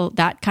clients,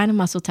 that kind of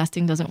muscle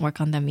testing doesn't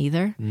work on them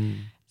either. Mm.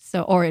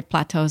 So, or it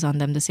plateaus on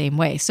them the same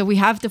way. So we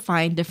have to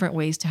find different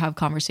ways to have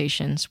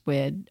conversations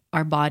with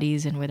our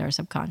bodies and with our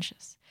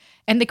subconscious.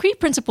 And the key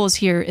principles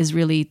here is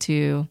really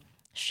to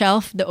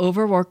shelf the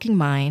overworking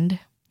mind,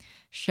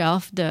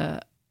 shelf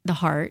the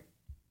heart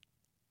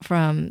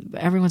from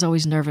everyone's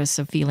always nervous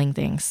of feeling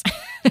things.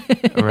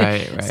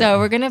 Right. So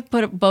we're going to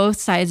put both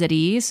sides at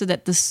ease so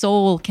that the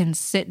soul can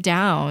sit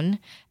down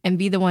and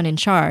be the one in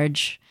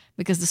charge,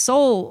 because the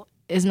soul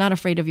is not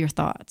afraid of your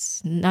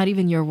thoughts, not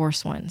even your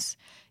worst ones.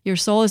 Your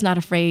soul is not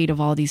afraid of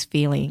all these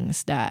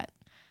feelings that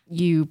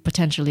you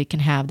potentially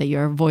can have that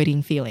you're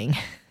avoiding feeling.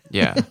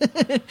 Yeah.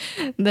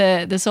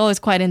 The soul is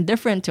quite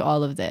indifferent to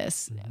all of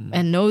this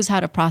and knows how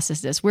to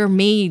process this. We're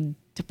made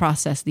to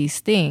process these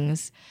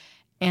things.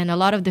 And a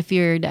lot of the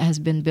fear that has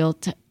been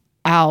built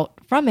out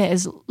from it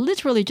is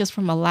literally just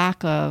from a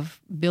lack of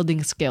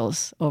building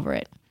skills over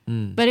it.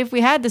 But if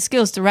we had the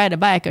skills to ride a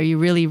bike, are you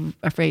really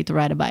afraid to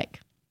ride a bike?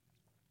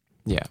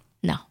 Yeah.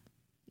 No,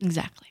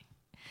 exactly.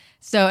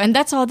 So, and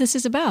that's all this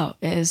is about,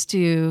 is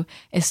to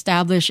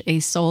establish a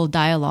soul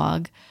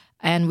dialogue.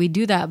 And we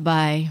do that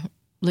by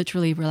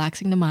literally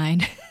relaxing the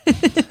mind,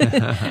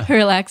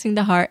 relaxing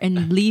the heart,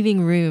 and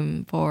leaving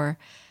room for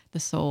the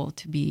soul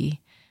to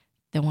be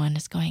the one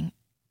that's going,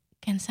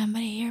 can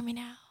somebody hear me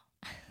now?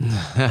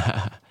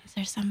 Is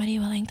there somebody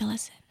willing to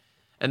listen?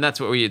 And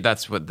that's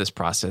what this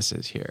process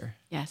is here.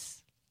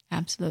 Yes,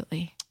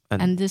 absolutely.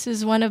 And this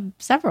is one of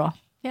several.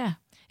 Yeah.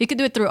 You could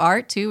do it through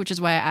art too, which is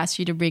why I asked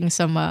you to bring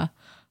some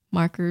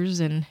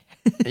markers and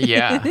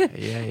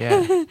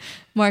yeah.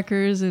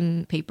 markers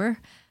and paper.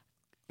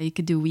 You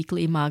could do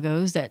weekly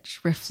imagos that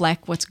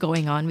reflect what's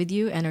going on with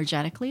you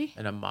energetically.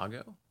 An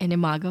imago? An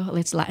imago,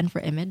 it's Latin for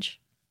image.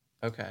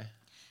 Okay.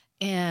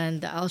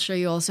 And I'll show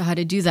you also how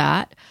to do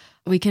that.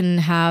 We can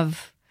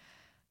have,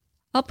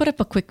 I'll put up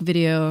a quick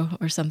video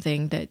or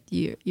something that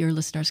your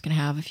listeners can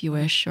have if you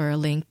wish, or a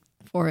link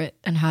for it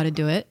and how to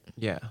do it.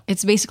 Yeah.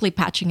 It's basically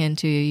patching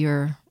into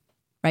your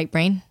right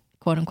brain,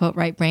 quote unquote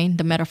right brain,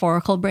 the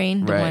metaphorical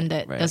brain, the one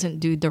that doesn't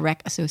do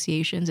direct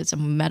associations. It's a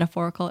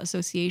metaphorical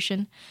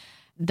association.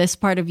 This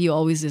part of you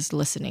always is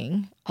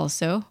listening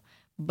also,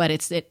 but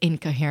it's an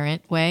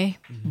incoherent way,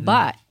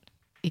 but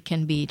it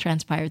can be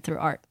transpired through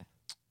art.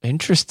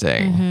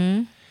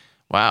 Interesting.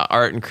 Wow.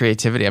 Art and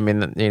creativity. I mean,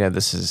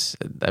 this is,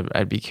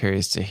 I'd be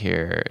curious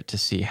to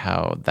see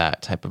how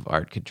that type of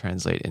art could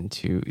translate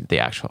into the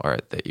actual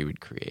art that you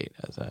would create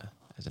as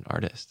an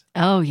artist.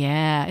 Oh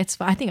yeah.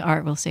 I think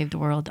art will save the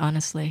world,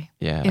 honestly.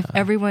 Yeah. If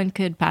everyone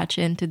could patch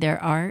into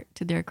their art,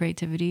 to their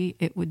creativity,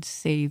 it would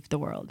save the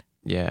world.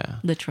 Yeah.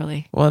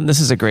 Literally. Well, and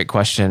this is a great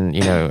question,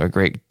 a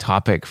great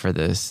topic for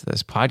this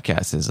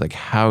podcast is like,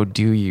 how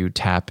do you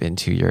tap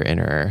into your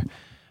inner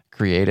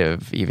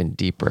creative even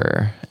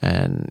deeper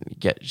and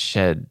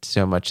shed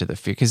so much of the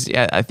fear? Because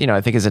I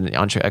think as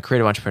a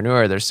creative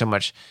entrepreneur, there's so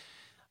much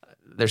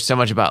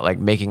about like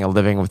making a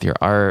living with your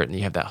art, and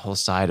you have that whole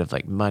side of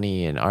like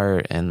money and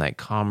art and like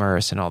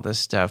commerce and all this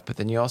stuff. But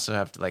then you also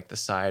have like the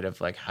side of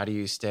like, how do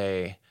you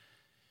stay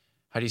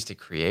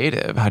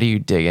creative? How do you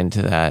dig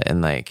into that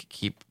and like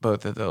keep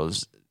both of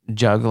those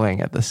juggling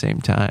at the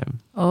same time?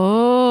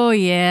 Oh,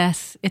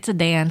 yes. It's a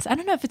dance. I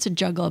don't know if it's a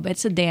juggle, but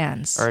it's a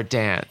dance. Or a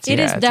dance. It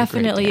is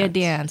definitely a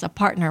dance, a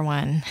partner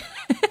one.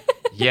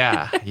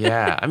 Yeah.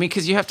 I mean,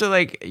 because you have to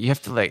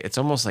it's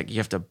almost like you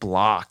have to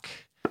block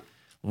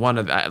one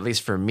of, at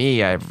least for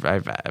me,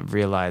 I've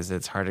realized that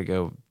it's hard to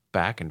go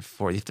back and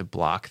forth. You have to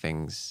block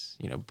things,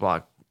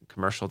 block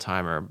commercial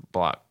time or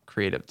block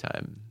creative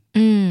time.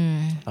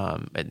 In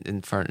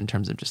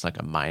terms of just like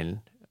a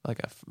mind, like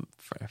a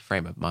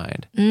frame of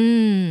mind.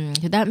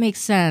 That makes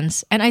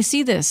sense. And I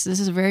see this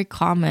is very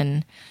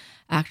common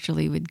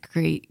actually with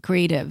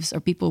creatives or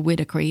people with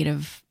a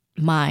creative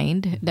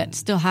mind that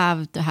still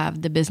have to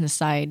have the business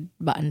side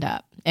buttoned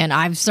up. And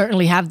I've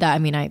certainly have that. I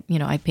mean,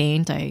 I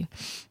paint,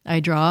 I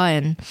draw,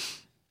 and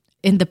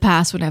in the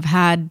past when I've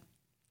had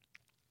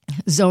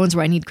zones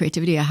where I need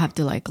creativity, I have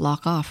to like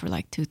lock off for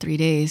like 2-3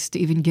 days to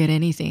even get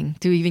anything,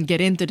 to even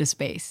get into the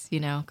space,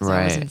 because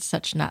I wasn't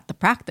such not the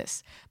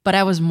practice, but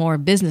I was more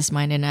business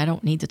minded and I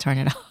don't need to turn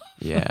it off.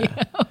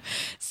 Yeah.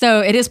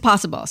 So it is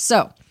possible.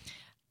 So,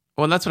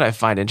 well, and that's what I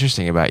find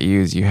interesting about you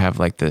is you have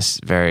like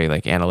this very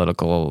like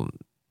analytical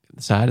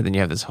side, and then you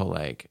have this whole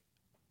like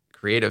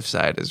creative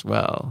side as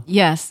well.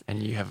 Yes.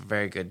 And you have a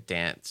very good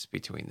dance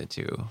between the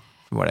two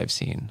from what I've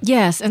seen.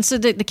 Yes. And so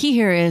the key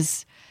here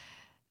is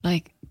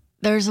like,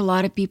 there's a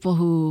lot of people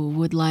who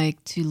would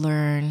like to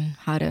learn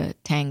how to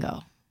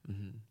tango,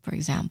 for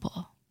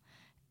example.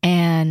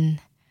 And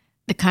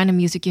the kind of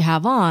music you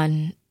have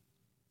on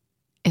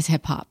is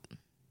hip hop.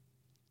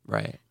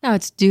 Right. Now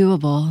it's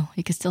doable.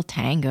 You can still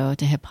tango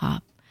to hip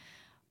hop.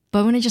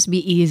 But wouldn't it just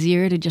be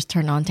easier to just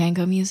turn on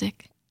tango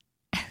music?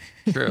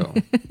 True.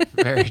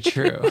 Very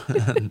true.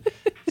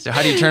 So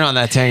how do you turn on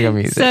that tango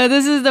music? So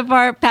this is the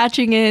part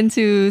patching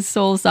into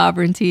soul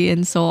sovereignty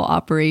and soul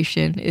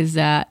operation, is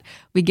that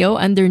we go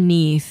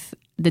underneath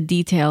the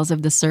details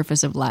of the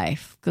surface of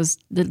life, because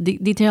the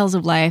details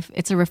of life,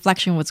 it's a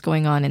reflection of what's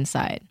going on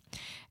inside.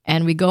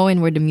 And we go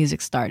in where the music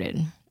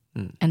started,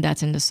 and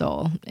that's in the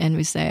soul. And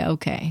we say,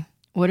 okay,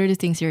 what are the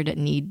things here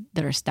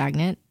that are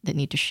stagnant, that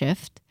need to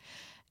shift?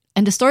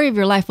 And the story of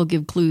your life will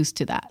give clues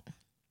to that.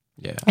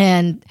 Yeah.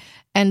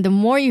 And the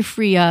more you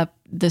free up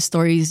the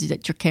stories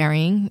that you're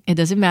carrying, it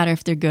doesn't matter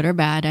if they're good or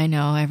bad. I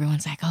know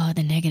everyone's like, oh,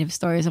 the negative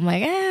stories. I'm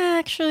like,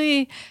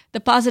 actually, the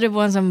positive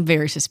ones I'm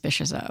very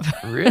suspicious of.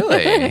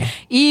 Really?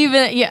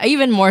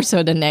 even more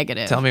so than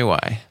negative. Tell me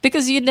why.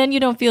 Because then you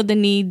don't feel the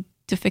need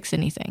to fix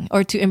anything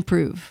or to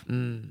improve.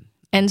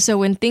 And so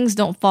when things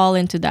don't fall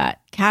into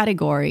that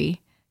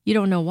category, you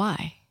don't know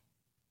why.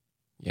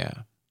 Yeah.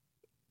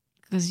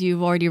 Because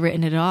you've already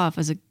written it off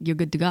as you're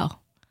good to go.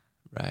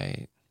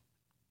 Right.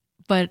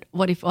 But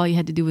what if all you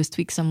had to do was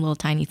tweak some little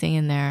tiny thing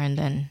in there, and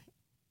then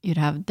you'd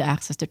have the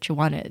access that you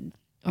wanted,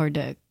 or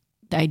the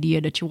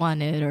idea that you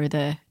wanted, or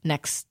the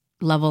next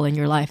level in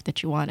your life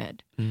that you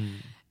wanted.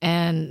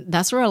 And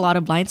that's where a lot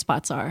of blind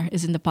spots are,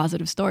 is in the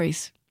positive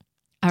stories,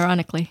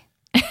 ironically.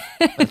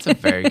 That's a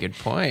very good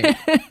point.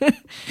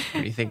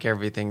 When you think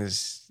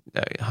everything's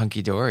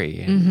hunky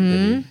dory, and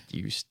then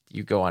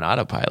you go on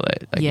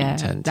autopilot. Like you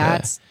tend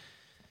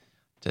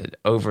to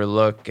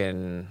overlook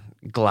and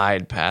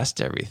glide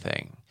past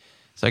everything.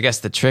 So I guess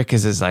the trick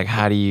is like,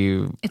 how do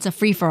you? It's a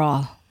free for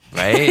all.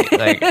 Right?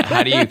 Like,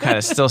 how do you kind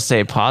of still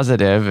stay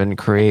positive and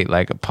create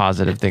like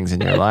positive things in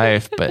your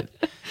life, but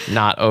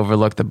not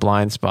overlook the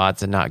blind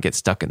spots and not get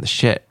stuck in the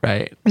shit,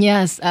 right?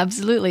 Yes,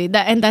 absolutely.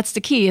 And that's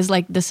the key, is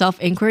like the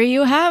self-inquiry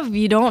you have.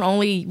 You don't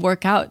only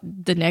work out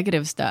the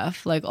negative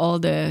stuff, like all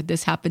the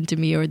this happened to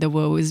me or the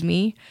woe is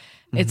me.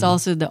 It's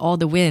also all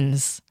the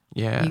wins.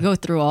 Yeah. You go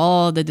through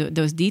all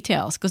those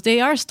details, because they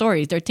are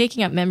stories. They're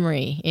taking up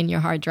memory in your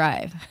hard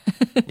drive.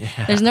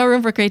 There's no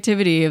room for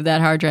creativity if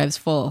that hard drive's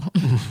full.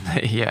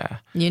 Yeah.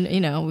 You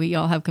know, we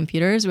all have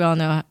computers. We all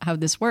know how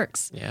this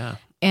works. Yeah.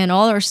 And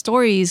all our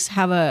stories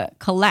have a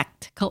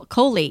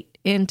collate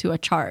into a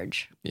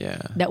charge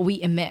that we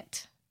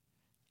emit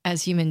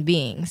as human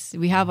beings.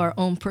 We have our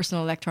own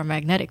personal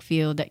electromagnetic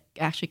field that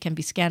actually can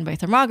be scanned by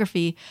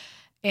thermography.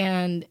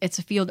 And it's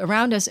a field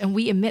around us, and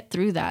we emit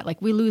through that.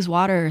 Like, we lose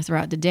water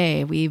throughout the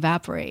day. We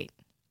evaporate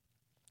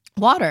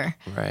water.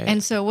 Right.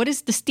 And so what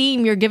is the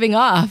steam you're giving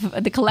off?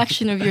 The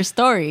collection of your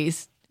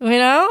stories, you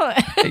know?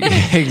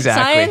 Exactly.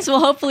 Science will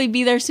hopefully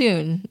be there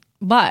soon.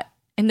 But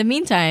in the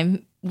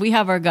meantime, we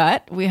have our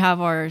gut, we have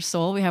our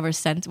soul, we have our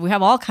sense, we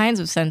have all kinds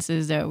of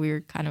senses that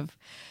we're kind of,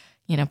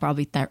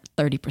 probably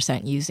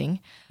 30%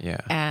 using.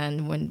 Yeah.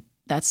 And when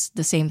that's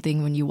the same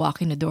thing when you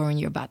walk in the door, when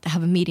you're about to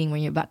have a meeting,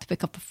 when you're about to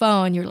pick up the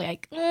phone, you're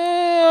like,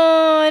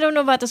 oh, I don't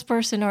know about this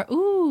person, or,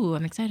 ooh,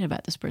 I'm excited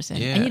about this person.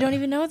 Yeah. And you don't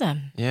even know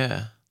them.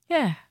 Yeah.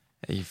 Yeah.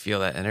 You feel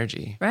that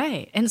energy.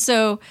 Right. And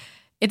so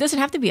it doesn't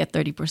have to be at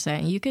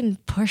 30%. You can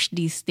push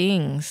these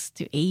things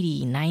to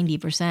 80,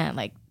 90%,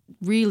 like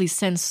really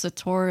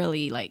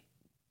sensatorily, like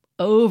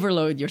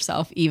overload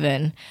yourself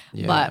even.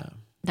 Yeah. But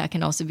that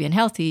can also be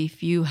unhealthy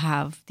if you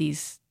have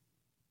these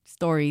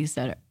stories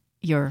that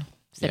you're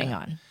sitting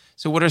on.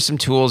 So what are some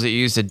tools that you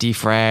use to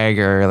defrag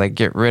or like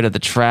get rid of the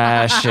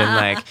trash and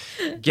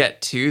like get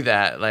to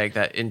that, like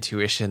that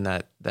intuition,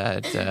 that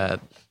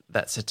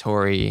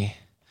Satori?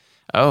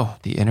 Oh,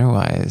 the inner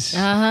wise.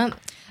 And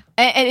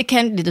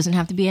it doesn't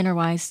have to be inner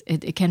wise.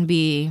 It can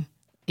be,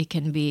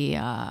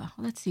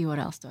 let's see, what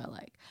else do I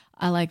like?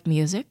 I like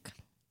music.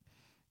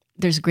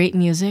 There's great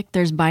music.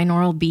 There's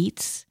binaural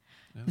beats.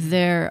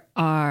 There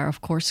are, of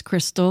course,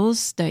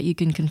 crystals that you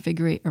can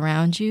configure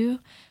around you.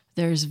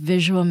 There's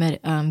visual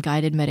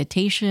guided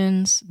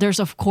meditations. There's,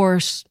 of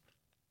course,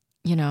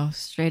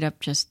 straight up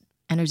just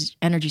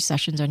energy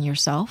sessions on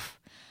yourself.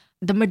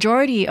 The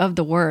majority of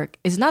the work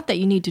is not that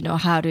you need to know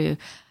how to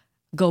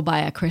go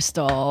buy a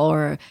crystal,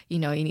 or, you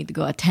need to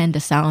go attend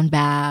a sound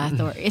bath,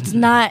 or it's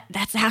not,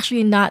 that's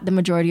actually not the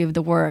majority of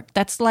the work.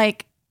 That's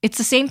like, it's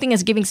the same thing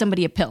as giving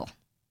somebody a pill.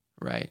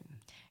 Right.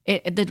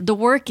 The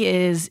work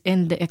is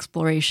in the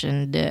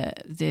exploration,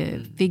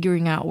 the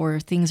figuring out where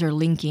things are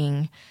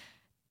linking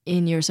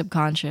in your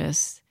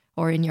subconscious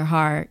or in your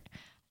heart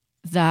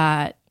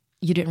that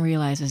you didn't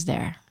realize is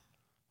there.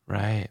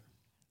 Right.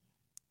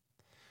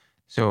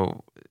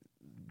 So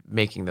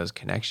making those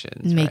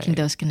connections.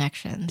 Those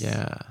connections.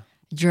 Yeah.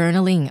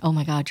 Journaling. Oh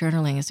my God,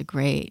 journaling is a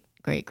great.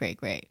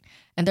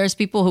 And there's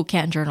people who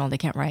can't journal, they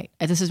can't write.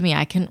 This is me,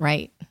 I couldn't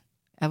write.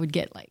 I would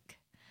get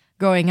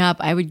growing up,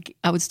 I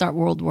would start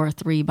World War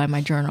III by my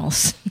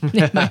journals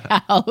in my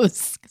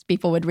house because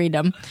people would read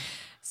them.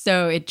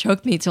 So it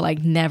choked me to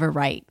never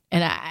write.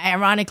 And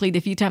ironically, the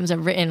few times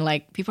I've written,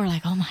 people are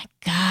like, "Oh my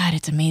God,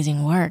 it's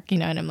amazing work,"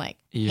 and I'm like,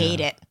 hate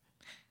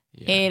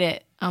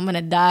it. I'm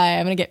gonna die.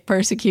 I'm gonna get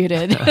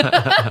persecuted.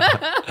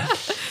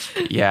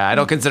 Yeah, I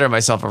don't consider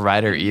myself a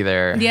writer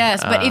either.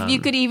 Yes, but if you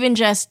could even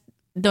just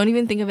don't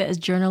even think of it as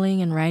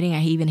journaling and writing.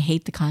 I even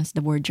hate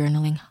the word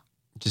journaling.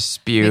 Just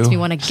spew. Makes me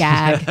want to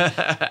gag.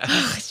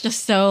 It's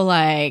just so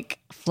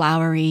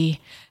flowery.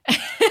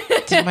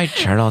 Did my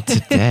journal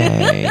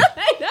today.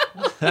 I know.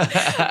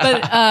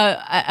 But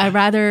I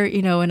rather,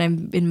 when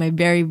I'm in my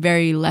very,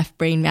 very left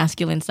brain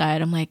masculine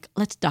side, I'm like,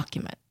 let's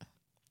document.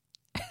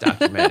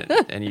 Document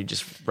it, and you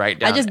just write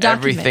down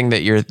everything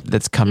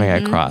that's coming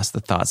across,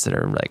 the thoughts that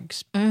are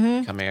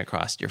coming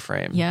across your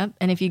frame. Yep.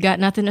 And if you got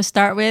nothing to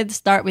start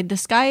with the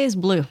sky is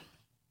blue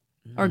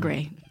or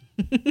gray.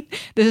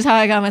 This is how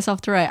I got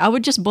myself to write. I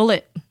would just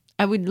bullet.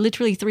 I would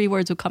literally 3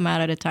 words would come out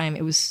at a time.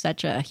 It was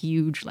such a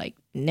huge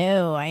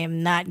no, I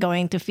am not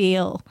going to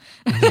feel.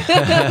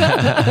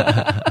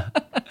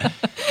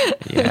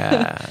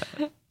 Yeah.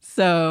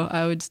 So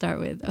I would start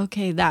with,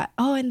 okay, that.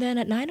 Oh, and then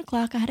at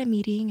 9:00 I had a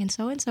meeting and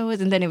so, and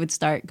then it would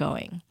start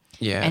going.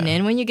 Yeah. And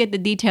then when you get the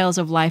details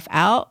of life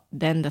out,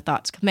 then the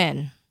thoughts come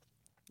in.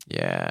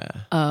 Yeah.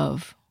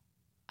 Of,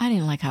 I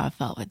didn't like how I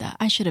felt with that.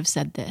 I should have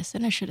said this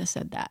and I should have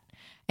said that.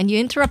 And you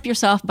interrupt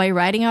yourself by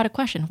writing out a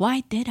question.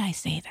 Why did I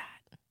say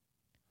that?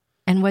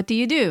 And what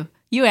do?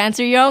 You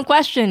answer your own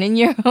question in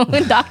your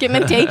own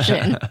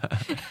documentation.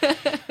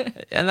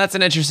 And that's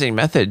an interesting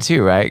method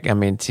too, right? I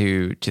mean,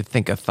 to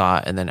think a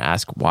thought and then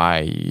ask why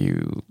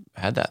you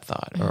had that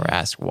thought, or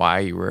ask why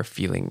you were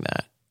feeling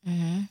that.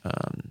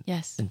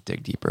 Yes. And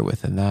dig deeper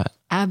within that.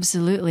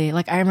 Absolutely.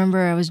 Like I remember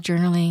I was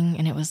journaling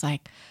and it was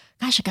like,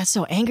 gosh, I got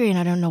so angry and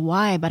I don't know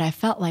why, but I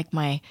felt like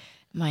my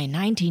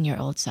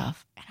 19-year-old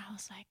self. And I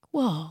was like,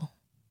 whoa.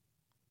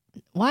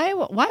 Why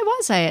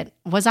was I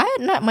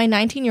not my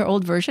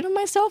 19-year-old version of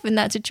myself in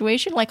that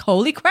situation? Like,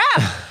 holy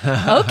crap.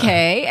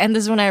 Okay. And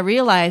this is when I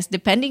realized,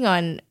 depending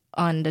on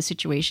the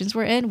situations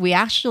we're in, we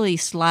actually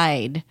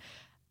slide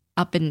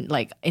up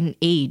in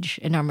age,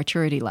 in our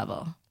maturity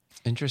level.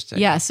 Interesting.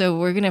 Yeah. So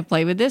we're going to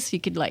play with this. You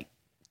could like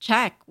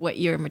check what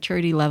your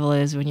maturity level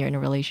is when you're in a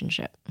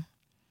relationship.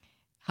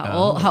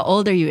 How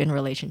old are you in a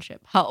relationship?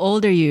 How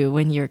old are you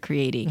when you're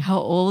creating? How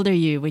old are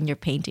you when you're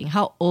painting?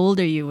 How old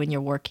are you when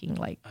you're working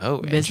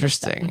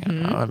interesting.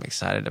 Mm-hmm. I'm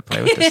excited to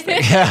play with this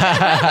thing.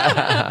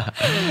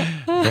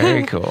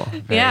 Very cool.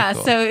 Very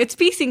cool. So it's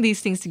piecing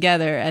these things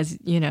together, as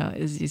you know,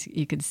 as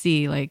you could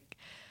see, like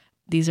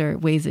these are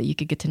ways that you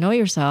could get to know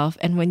yourself.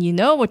 And when you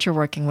know what you're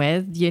working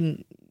with,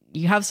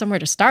 you have somewhere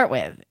to start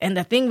with. And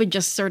the thing with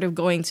just sort of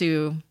going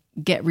to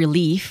get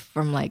relief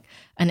from like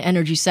an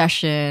energy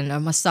session, a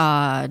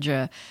massage,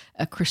 a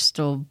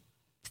crystal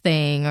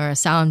thing, or a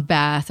sound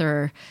bath,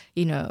 or,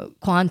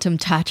 quantum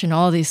touch and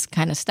all this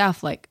kind of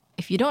stuff. Like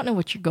if you don't know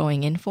what you're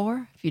going in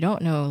for, if you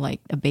don't know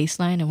like a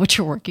baseline and what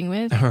you're working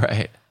with,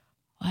 right?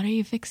 What are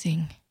you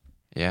fixing?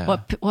 Yeah.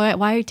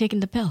 Why are you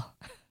taking the pill?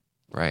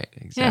 Right.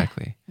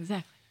 Exactly. Yeah,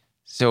 exactly.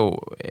 So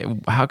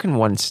how can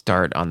one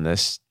start on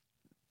this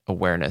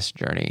awareness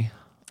journey?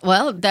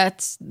 Well,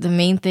 that's the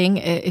main thing.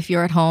 If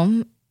you're at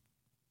home,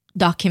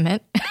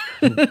 document.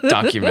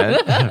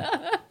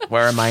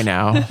 Where am I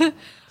now?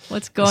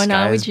 What's going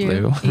on with you?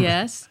 Blue.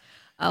 Yes.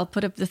 I'll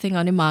put up the thing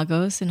on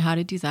Imagos and how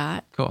to do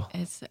that. Cool.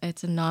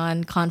 It's a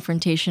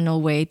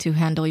non-confrontational way to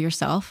handle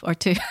yourself, or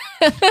to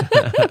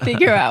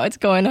figure out what's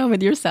going on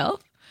with yourself.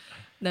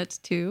 That's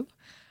 2.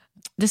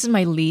 This is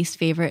my least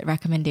favorite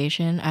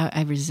recommendation.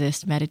 I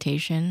resist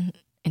meditation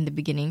in the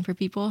beginning for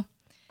people.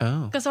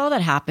 Oh. Because all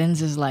that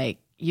happens is like,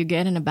 you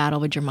get in a battle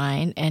with your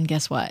mind, and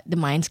guess what? The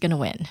mind's going to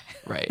win.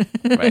 Right.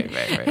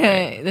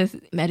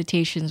 The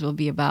meditations will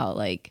be about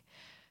like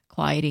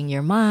quieting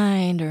your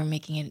mind, or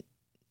making it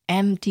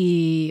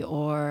empty,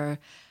 or,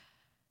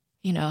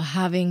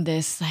 having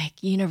this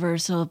like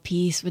universal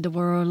peace with the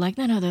world. Like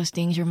none of those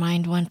things your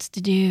mind wants to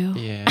do.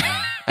 Yeah.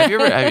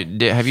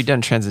 Have you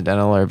done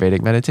transcendental or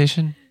Vedic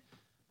meditation?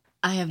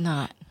 I have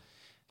not.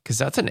 Because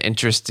that's an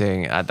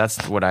interesting.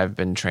 That's what I've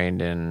been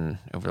trained in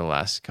over the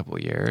last couple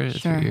of years,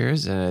 Sure. few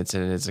years, and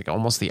it's like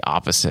almost the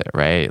opposite,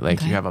 right? Like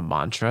Okay. you have a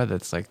mantra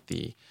that's like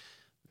the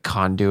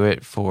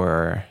conduit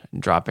for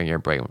dropping your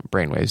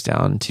brainwaves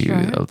down to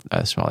Sure.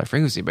 a smaller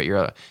frequency, but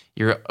you're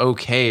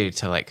okay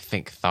to like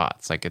think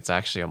thoughts. Like it's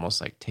actually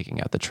almost like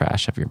taking out the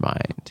trash of your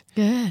mind.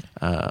 Good.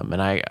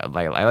 And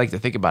I like to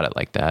think about it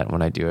like that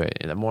when I do it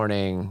in the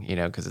morning,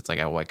 because it's like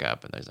I wake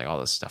up and there's like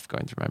all this stuff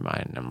going through my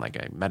mind, and I'm like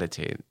I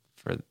meditate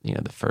for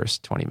the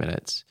first 20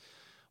 minutes.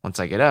 Once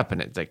I get up,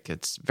 and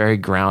it's very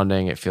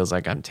grounding. It feels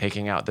like I'm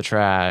taking out the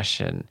trash,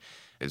 and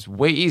it's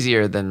way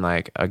easier than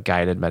like a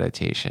guided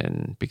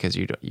meditation, because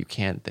you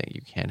can't think,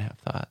 you can't have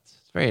thoughts.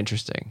 It's very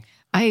interesting.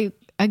 I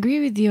agree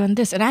with you on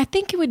this. And I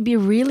think it would be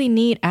really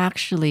neat,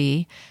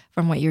 actually,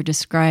 from what you're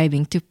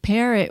describing, to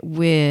pair it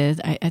with,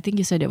 I think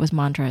you said it was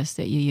mantras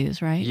that you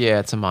use, right?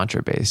 Yeah, it's a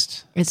mantra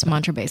based. It's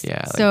mantra based.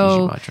 Yeah, like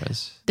so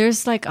mantras.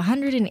 There's like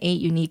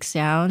 108 unique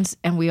sounds,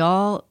 and we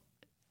all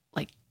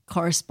like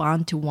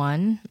correspond to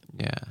one.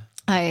 Yeah.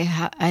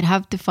 I'd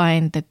have to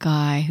find the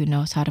guy who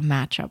knows how to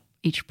match up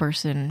each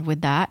person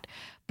with that.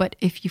 But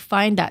if you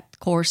find that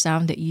core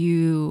sound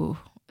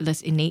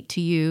that's innate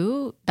to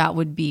you, that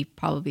would be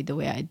probably the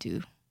way I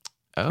do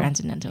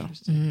transcendental.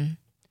 Mm-hmm.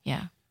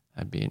 Yeah.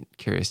 I'd be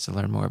curious to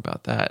learn more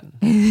about that.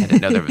 I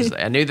didn't know there was.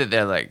 I knew that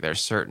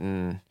there's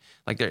certain,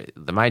 like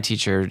my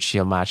teacher,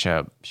 she'll match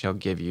up. She'll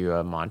give you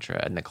a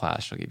mantra in the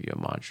class. She'll give you a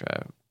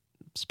mantra,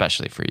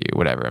 especially for you.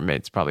 Whatever. I mean,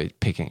 it's probably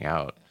picking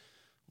out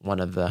one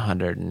of the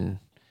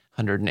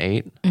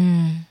 108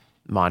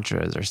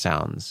 mantras or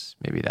sounds.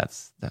 Maybe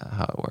that's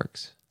how it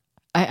works.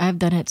 I've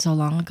done it so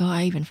long ago,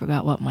 I even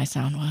forgot what my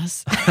sound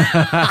was.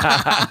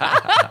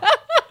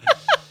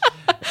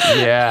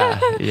 Yeah.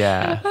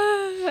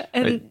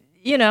 And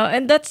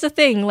and that's the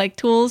thing. Like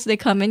tools, they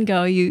come and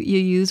go. You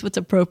use what's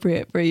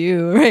appropriate for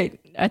you, right,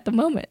 at the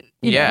moment.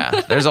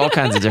 Yeah, there's all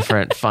kinds of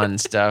different fun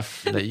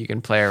stuff that you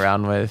can play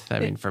around with. I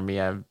mean, for me,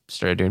 I've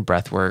started doing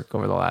breath work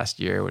over the last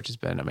year, which has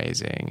been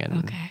amazing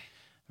and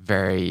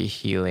very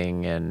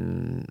healing,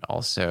 and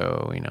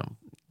also,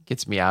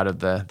 gets me out of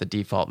the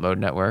default mode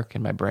network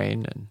in my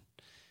brain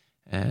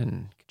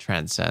and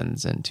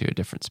transcends into a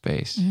different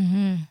space.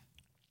 Mm-hmm.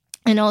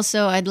 And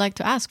also, I'd like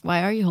to ask,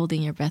 why are you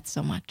holding your breath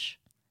so much?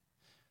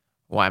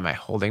 Why am I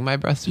holding my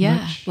breath so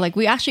much? Like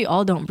we actually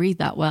all don't breathe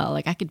that well.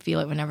 Like I could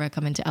feel it whenever I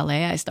come into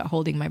LA, I start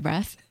holding my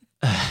breath.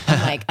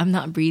 I'm like, I'm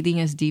not breathing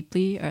as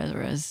deeply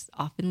or as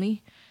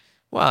oftenly.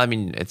 Well, I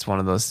mean, it's one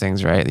of those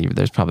things, right?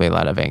 There's probably a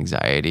lot of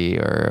anxiety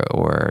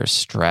or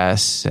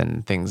stress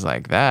and things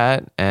like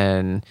that,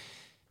 and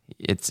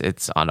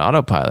it's on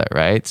autopilot,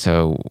 right?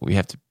 So we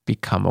have to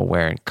become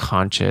aware and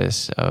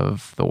conscious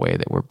of the way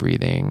that we're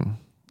breathing,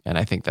 and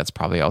I think that's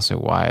probably also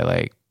why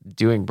like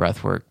doing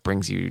breath work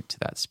brings you to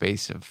that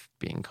space of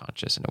being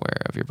conscious and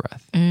aware of your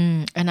breath.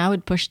 And I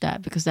would push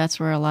that because that's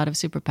where a lot of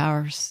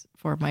superpowers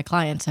for my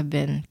clients have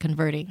been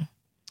converting.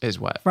 Is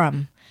what?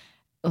 From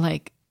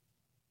like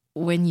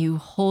when you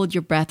hold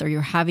your breath or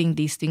you're having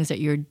these things that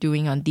you're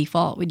doing on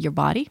default with your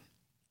body,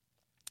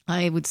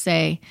 I would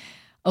say,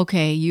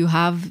 okay, you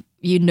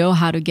know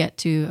how to get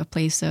to a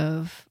place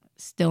of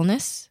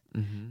stillness,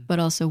 but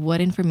also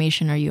what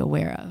information are you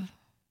aware of?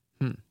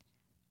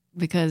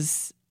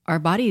 Because our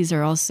bodies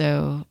are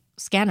also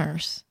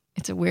scanners.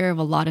 It's aware of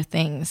a lot of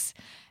things.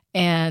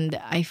 And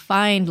I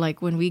find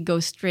like when we go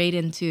straight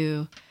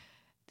into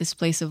this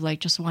place of like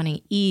just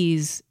wanting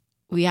ease,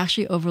 we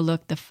actually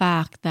overlook the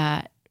fact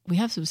that we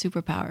have some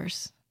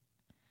superpowers.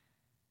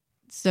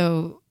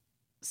 So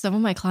some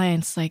of my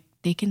clients, like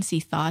they can see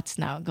thoughts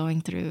now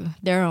going through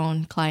their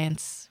own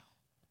clients'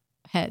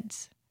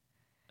 heads.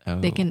 Oh.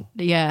 They can,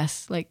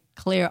 yes, like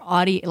clear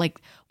audio.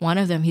 Like one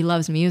of them, he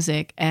loves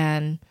music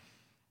and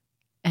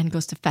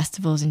goes to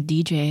festivals and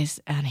DJs.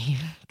 And he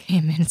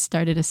came in and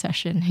started a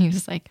session. He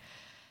was like,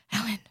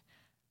 Allyn,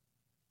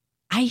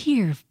 I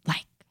hear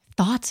like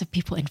thoughts of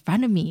people in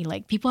front of me,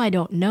 like people I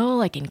don't know,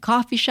 like in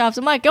coffee shops.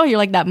 I'm like, oh, you're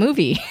like that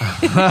movie.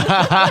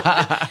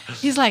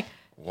 He's like,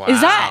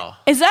 wow.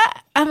 Is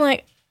that? I'm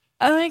like,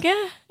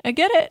 yeah, I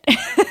get it.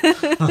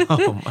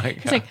 Oh my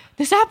God. He's like,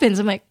 this happens.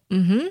 I'm like,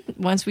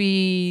 Once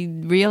we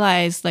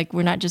realize like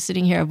we're not just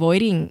sitting here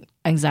avoiding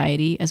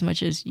anxiety as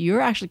much as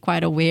you're actually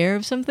quite aware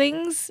of some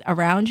things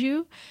around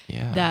you,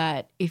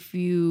 that if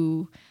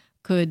you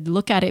could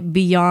look at it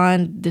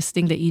beyond this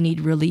thing that you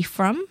need relief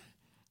from,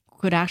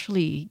 could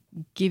actually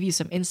give you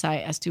some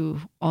insight as to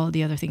all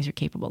the other things you're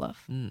capable of.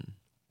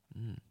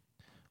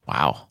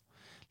 Wow.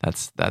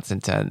 That's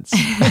intense.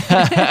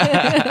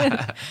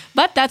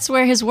 But that's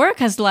where his work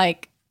has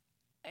like,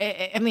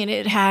 I mean,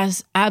 it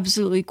has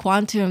absolutely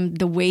quantum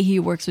the way he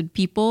works with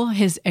people.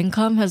 His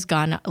income has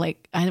gone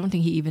like, I don't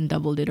think he even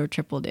doubled it or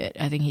tripled it.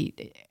 I think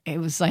it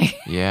was like,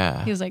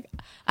 yeah. He was like,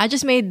 I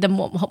just made the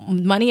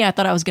money I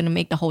thought I was going to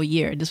make the whole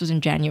year. This was in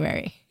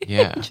January.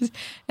 Yeah.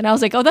 And I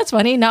was like, oh, that's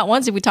funny. Not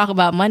once did we talk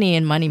about money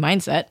and money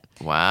mindset.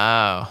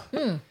 Wow.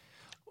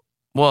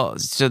 Well,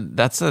 so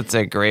that's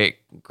a great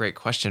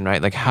question,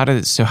 right? Like how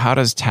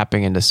does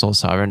tapping into soul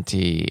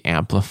sovereignty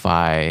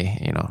amplify,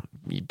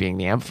 being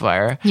the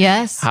amplifier?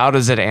 Yes. How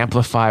does it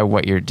amplify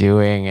what you're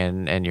doing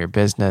and your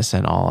business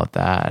and all of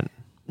that?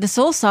 The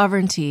soul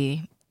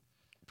sovereignty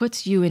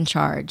puts you in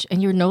charge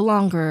and you're no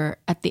longer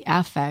at the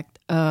affect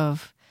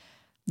of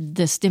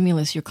the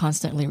stimulus you're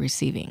constantly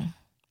receiving.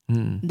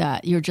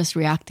 That you're just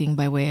reacting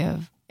by way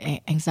of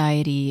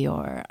anxiety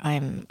or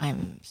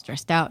I'm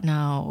stressed out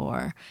now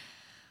or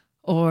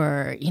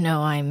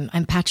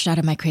I'm patched out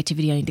of my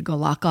creativity. I need to go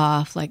lock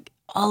off. Like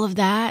all of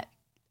that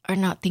are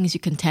not things you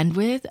contend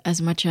with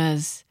as much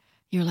as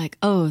you're like,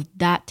 oh,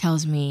 that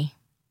tells me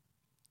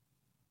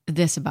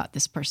this about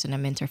this person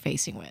I'm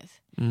interfacing with.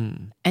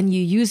 And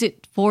you use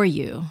it for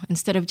you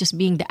instead of just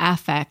being the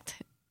affect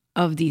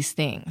of these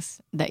things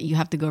that you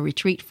have to go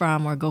retreat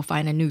from or go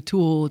find a new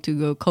tool to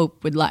go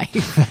cope with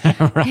life.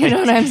 Right. You know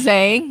what I'm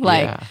saying?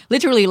 Like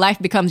literally life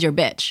becomes your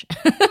bitch.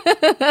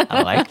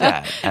 I like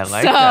that. That.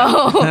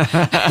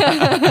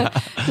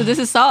 So this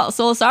is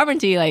soul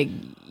sovereignty. Like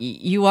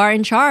you are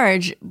in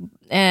charge,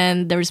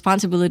 and the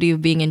responsibility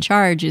of being in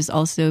charge is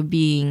also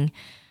being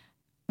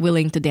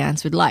willing to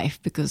dance with life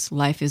because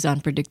life is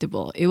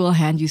unpredictable. It will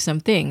hand you some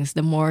things.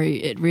 The more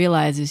it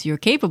realizes you're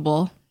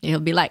capable,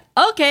 it'll be like,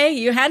 okay,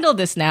 you handle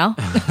this now.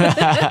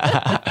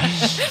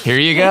 Here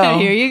you go.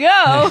 Here you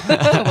go.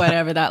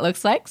 Whatever that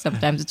looks like.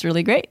 Sometimes it's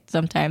really great.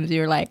 Sometimes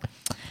you're like,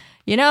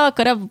 I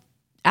could have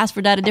asked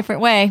for that a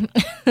different way.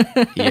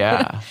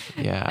 Yeah.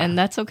 And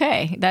that's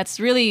okay. That's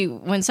really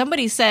when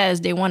somebody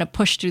says they want to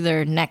push through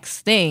their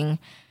next thing,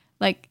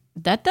 like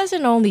that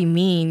doesn't only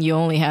mean you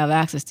only have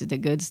access to the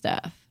good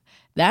stuff.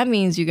 That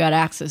means you got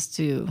access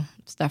to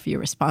stuff you're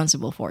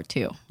responsible for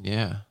too.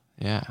 Yeah,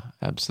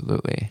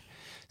 absolutely.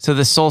 So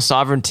the soul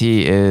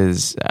sovereignty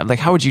is like,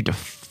 how would you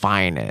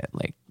define it?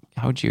 Like,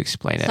 how would you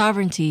explain it?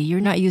 Sovereignty,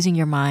 you're not using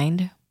your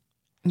mind.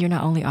 You're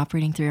not only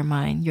operating through your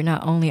mind. You're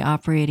not only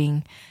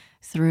operating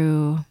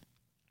through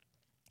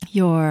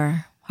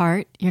your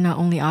heart. You're not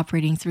only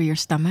operating through your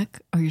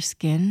stomach or your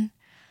skin.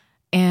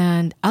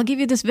 And I'll give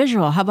you this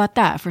visual. How about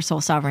that for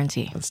soul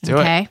sovereignty? Let's do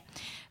it.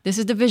 This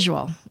is the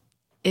visual,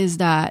 is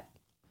that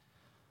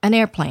an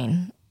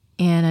airplane,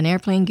 and an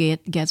airplane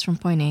gets from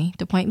point A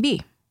to point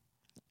B.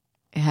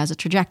 It has a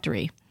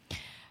trajectory.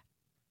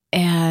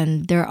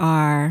 And there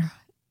are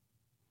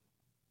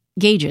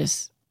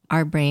gauges.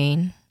 Our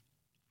brain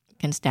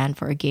can stand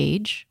for a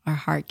gauge. Our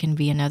heart can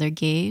be another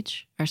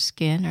gauge. Our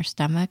skin, our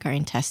stomach, our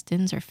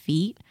intestines, our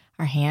feet,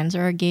 our hands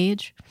are a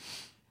gauge.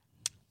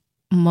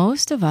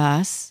 most of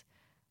us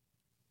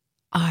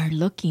are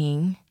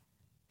looking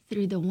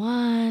through the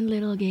one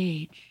little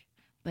gauge.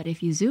 But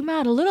if you zoom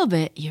out a little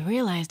bit, you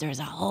realize there's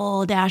a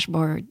whole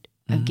dashboard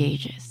of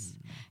gauges.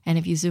 And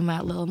if you zoom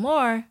out a little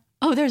more,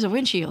 oh, there's a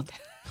windshield.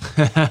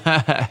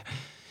 I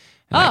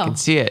can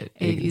see it.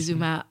 If you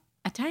zoom out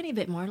a tiny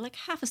bit more, like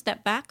half a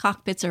step back,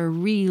 cockpits are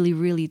really,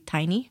 really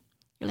tiny.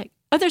 You're like,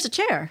 oh, there's a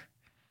chair.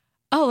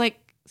 Oh, like,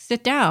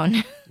 sit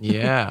down.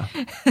 Yeah.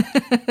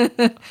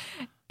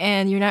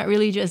 And you're not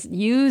really just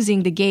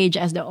using the gauge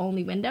as the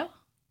only window.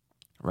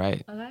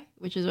 Right. Okay.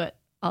 Which is what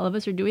all of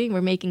us are doing.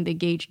 We're making the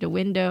gauge the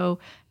window,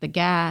 the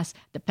gas,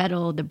 the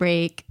pedal, the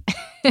brake.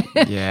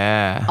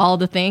 Yeah. All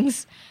the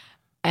things.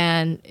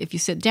 And if you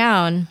sit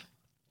down,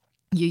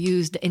 you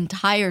use the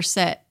entire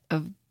set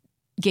of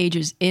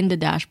gauges in the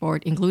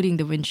dashboard, including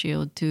the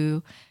windshield,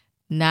 to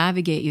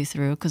navigate you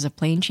through, because a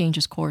plane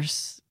changes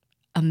course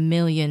a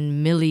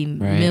million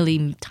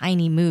milli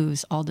tiny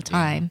moves all the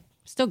time.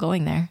 Still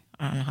going there.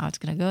 I don't know how it's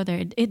going to go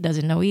there. It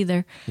doesn't know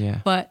either. Yeah.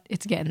 But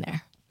it's getting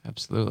there.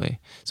 Absolutely.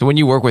 So when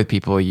you work with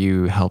people,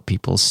 you help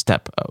people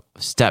step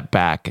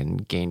back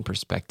and gain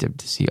perspective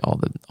to see all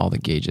the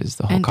gauges,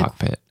 the whole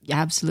cockpit.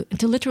 Absolutely.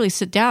 To literally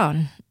sit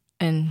down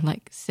and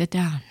like, sit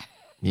down.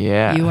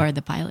 Yeah. You are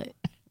the pilot.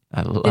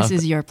 I love This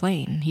is your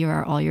plane. Here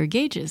are all your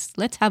gauges.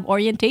 Let's have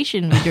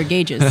orientation with your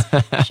gauges,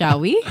 shall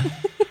we?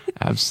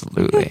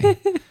 Absolutely.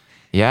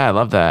 Yeah, I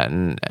love that.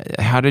 And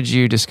how did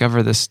you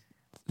discover this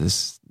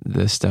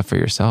stuff for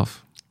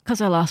yourself?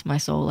 Because I lost my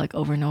soul like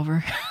over and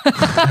over.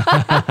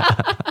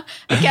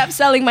 I kept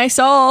selling my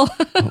soul.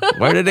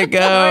 Where did it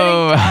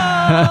go?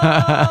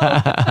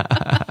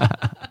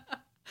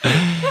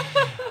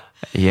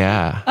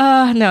 Yeah.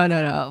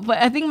 No. But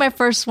I think my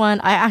first one,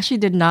 I actually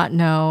did not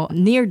know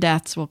near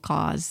deaths will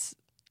cause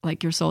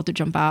like your soul to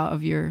jump out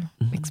of your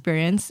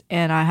experience.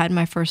 And I had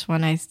my first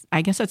one,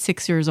 I guess at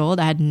 6 years old.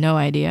 I had no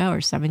idea, or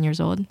 7 years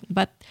old.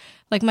 But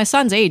like my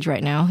son's age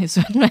right now is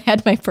when I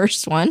had my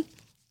first one,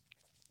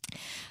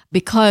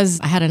 because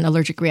I had an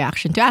allergic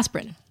reaction to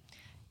aspirin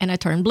and I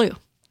turned blue.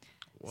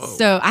 Whoa.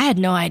 So I had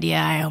no idea.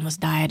 I almost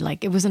died.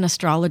 Like, it was an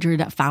astrologer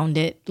that found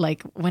it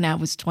like when I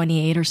was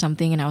 28 or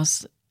something, and I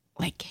was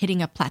like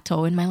hitting a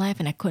plateau in my life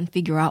and I couldn't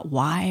figure out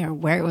why or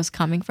where it was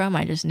coming from.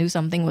 I just knew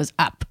something was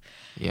up.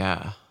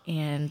 Yeah.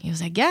 And he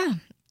was like, yeah,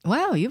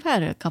 wow, you've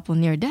had a couple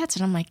near deaths.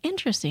 And I'm like,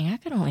 interesting. I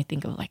could only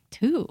think of like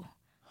 2.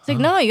 It's like,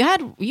 no, you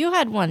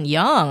had one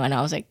young. And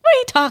I was like, what are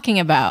you talking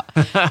about?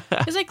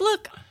 He's like,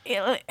 look,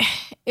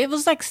 it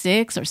was like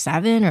 6 or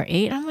 7 or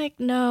 8. I'm like,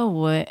 no,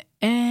 what?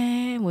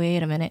 Wait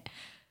a minute.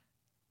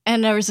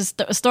 And there was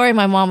a story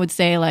my mom would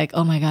say, like,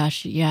 oh my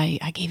gosh, yeah,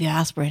 I gave you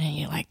aspirin and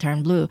you like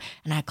turned blue.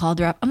 And I called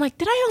her up. I'm like,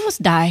 did I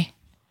almost die?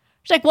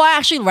 She's like, well, I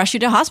actually rushed you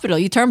to the hospital.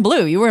 You turned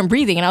blue. You weren't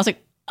breathing. And I was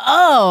like,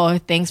 oh,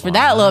 thanks for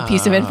that little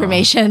piece of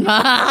information,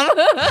 Mom.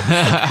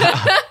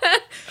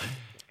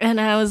 And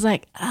I was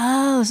like,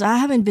 oh, so I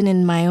haven't been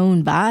in my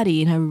own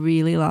body in a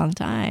really long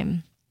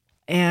time.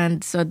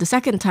 And so the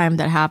second time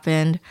that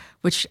happened,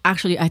 which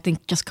actually I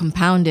think just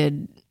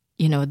compounded,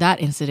 that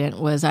incident,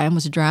 was I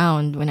almost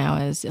drowned when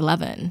I was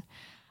 11.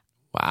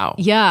 Wow.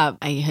 Yeah,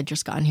 I had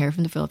just gotten here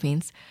from the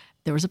Philippines.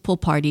 There was a pool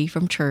party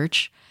from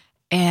church,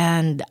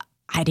 and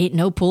I didn't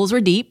know pools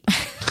were deep.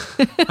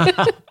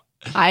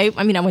 I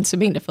went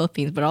swimming in the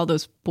Philippines, but all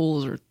those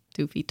pools were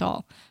 2 feet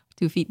tall,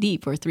 2 feet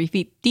deep, or 3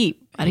 feet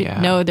deep. I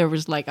didn't know there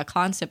was like a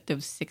concept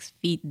of 6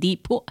 feet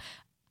deep pool.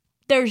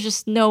 There's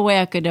just no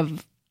way I could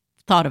have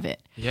thought of it.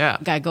 Yeah.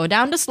 I go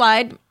down the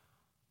slide,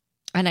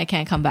 and I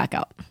can't come back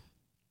out.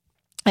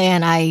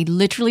 And I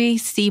literally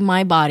see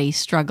my body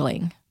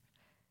struggling.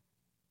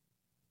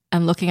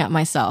 I'm looking at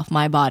myself,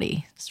 my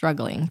body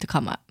struggling to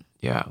come up.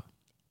 Yeah.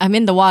 I'm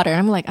in the water. And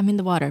I'm like, I'm in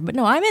the water. But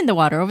no, I'm in the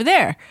water over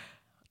there.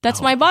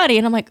 That's my body.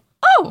 And I'm like,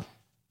 oh.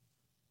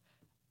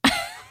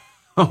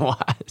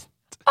 What?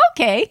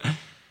 Okay.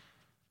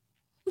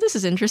 This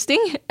is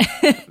interesting.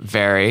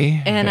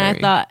 Very. And very. I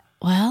thought,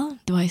 well,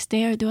 do I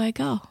stay or do I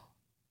go?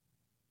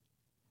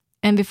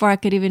 And before I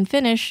could even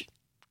finish,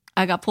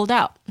 I got pulled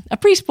out. A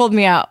priest pulled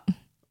me out.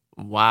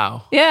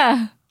 Wow.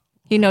 Yeah.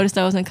 He noticed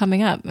I wasn't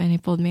coming up and he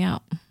pulled me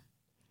out.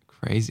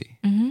 Crazy.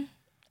 Mm-hmm.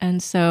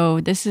 And so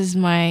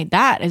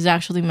that is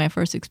actually my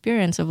first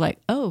experience of like,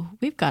 oh,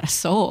 we've got a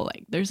soul.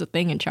 Like, there's a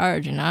thing in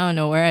charge and I don't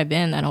know where I've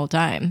been that whole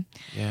time.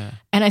 Yeah.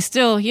 And I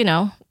still,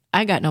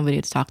 I got nobody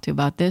to talk to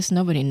about this.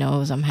 Nobody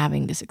knows I'm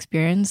having this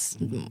experience.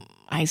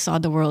 I saw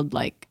the world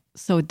like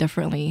so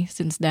differently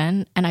since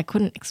then, and I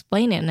couldn't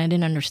explain it and I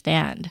didn't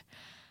understand.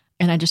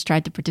 And I just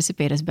tried to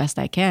participate as best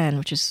I can,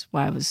 which is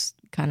why I was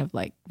kind of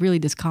like really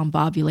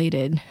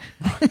discombobulated,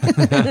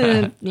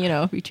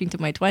 reaching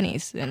to my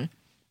 20s. And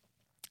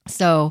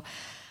so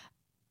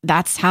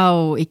that's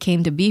how it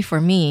came to be for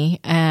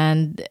me.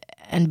 And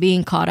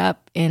being caught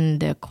up in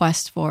the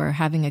quest for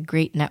having a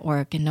great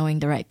network and knowing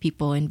the right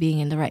people and being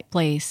in the right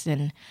place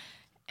and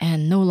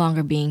no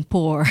longer being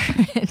poor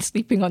and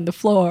sleeping on the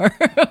floor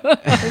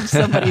of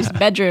somebody's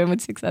bedroom with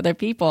 6 other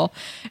people.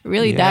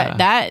 Really,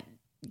 that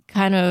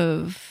kind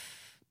of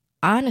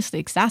honestly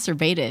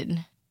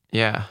exacerbated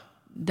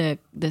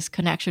this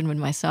connection with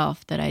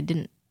myself that I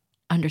didn't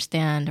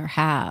understand or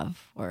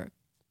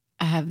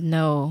I have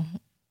no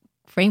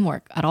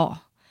framework at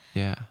all.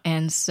 Yeah.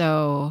 And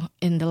so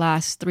in the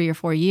last 3 or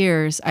 4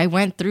 years, I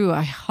went through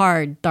a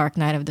hard dark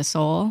night of the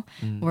soul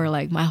where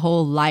like my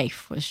whole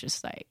life was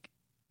just like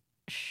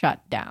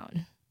shut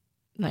down.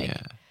 Like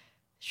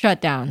shut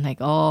down.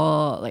 Like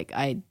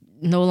I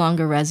no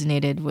longer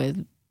resonated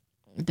with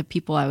the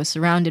people I was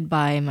surrounded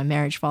by. My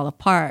marriage fell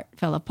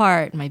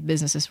apart. My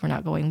businesses were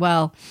not going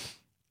well.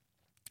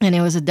 And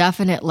it was a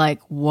definite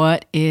like,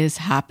 what is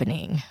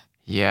happening?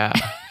 Yeah.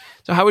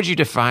 So how would you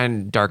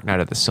define dark night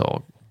of the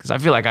soul? Because I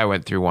feel like I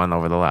went through one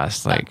over the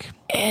last year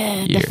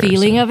the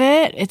feeling of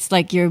it, it's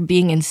like you're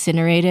being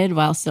incinerated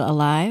while still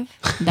alive.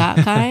 That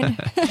kind.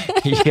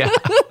 Yeah.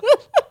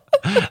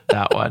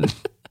 That one.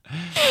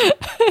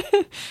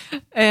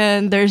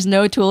 And there's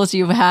no tools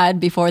you've had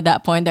before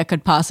that point that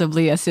could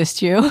possibly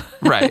assist you.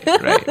 Right.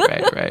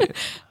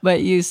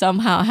 But you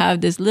somehow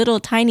have this little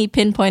tiny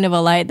pinpoint of a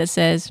light that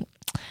says,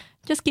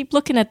 just keep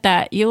looking at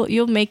that.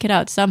 You'll make it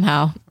out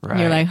somehow. Right. And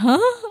you're like,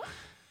 huh?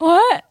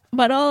 What?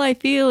 But all I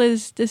feel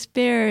is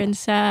despair and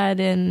sad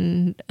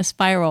and a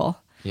spiral.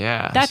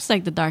 Yeah. That's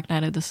like the dark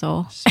night of the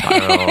soul.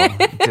 Spiral,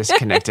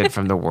 disconnected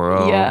from the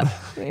world.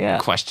 Yeah.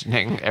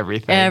 Questioning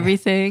everything.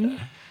 Everything.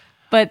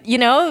 But,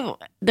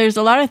 there's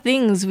a lot of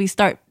things we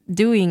start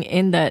doing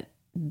in that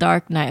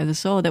dark night of the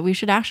soul that we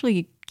should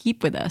actually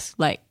keep with us,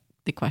 like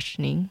the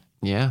questioning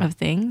of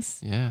things.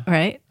 Yeah.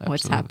 Right? Absolutely.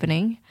 What's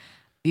happening?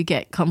 You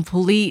get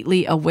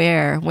completely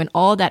aware when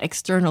all that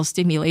external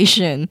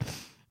stimulation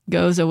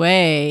goes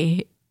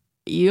away.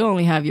 You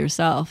only have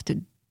yourself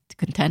to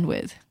contend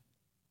with.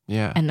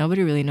 Yeah. And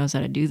nobody really knows how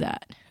to do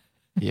that.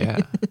 Yeah.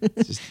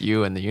 It's just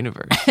you and the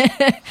universe.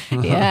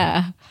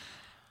 Yeah.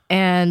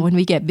 And when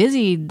we get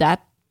busy,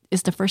 that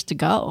is the first to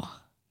go.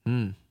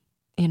 When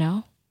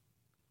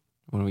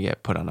we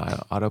get put on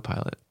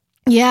autopilot.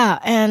 Yeah.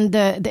 And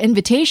the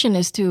invitation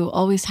is to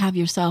always have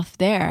yourself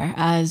there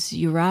as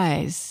you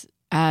rise,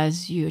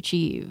 as you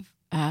achieve,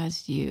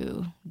 as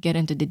you get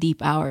into the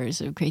deep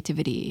hours of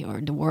creativity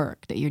or the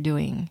work that you're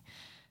doing,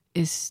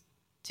 is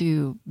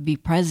to be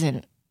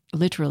present,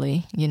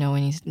 literally,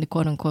 when you, the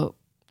quote unquote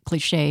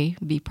cliche,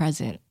 be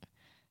present,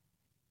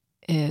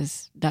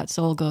 is that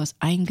soul goes,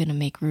 I'm going to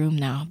make room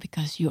now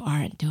because you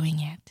aren't doing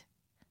it.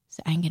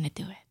 So I'm going to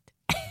do it.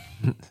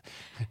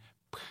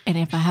 And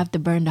if I have to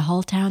burn the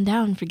whole town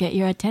down, forget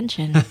your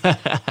attention,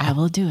 I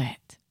will do it.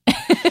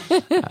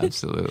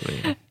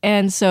 Absolutely.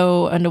 And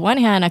so on the one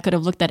hand, I could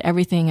have looked at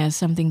everything as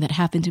something that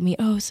happened to me.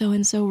 Oh,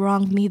 so-and-so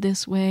wronged me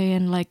this way.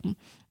 And like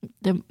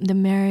the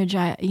marriage,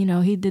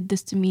 he did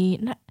this to me.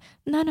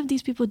 None of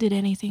these people did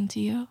anything to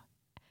you.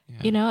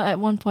 Yeah. At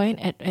one point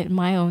at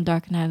my own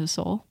dark night of the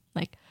soul,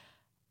 like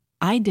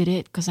I did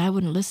it because I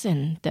wouldn't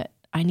listen, that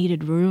I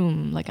needed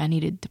room. Like I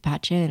needed to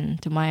patch in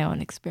to my own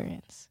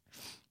experience.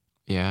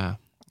 Yeah.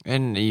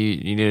 And you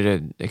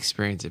needed to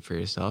experience it for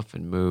yourself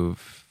and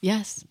move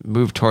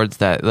towards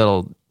that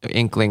little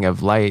inkling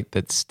of light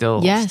that's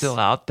still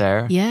out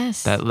there.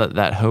 Yes.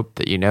 That hope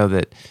that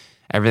that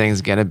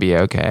everything's going to be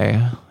okay.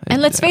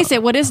 And let's face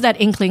it, what is that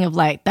inkling of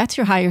light? That's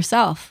your higher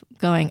self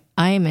going,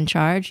 I am in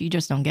charge. You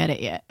just don't get it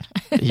yet.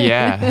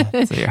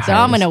 Yeah. So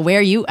I'm going to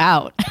wear you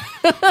out.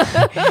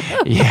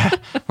 Yeah.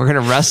 We're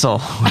going to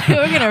wrestle.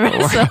 We're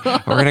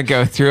going to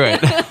go through it.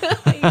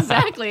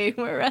 Exactly.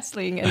 We're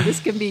wrestling. And this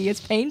can be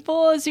as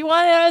painful as you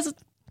want, as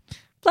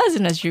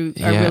pleasant as you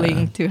are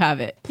willing to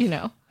have it,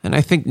 And I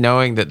think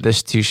knowing that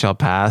this too shall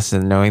pass,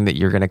 and knowing that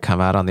you're going to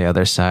come out on the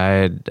other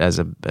side as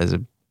a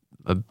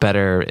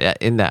better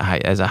in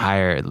that as a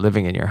higher,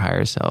 living in your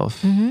higher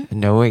self,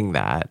 knowing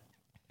that,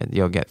 and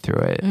you'll get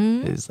through it,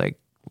 is like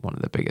one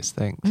of the biggest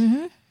things.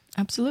 Mm-hmm.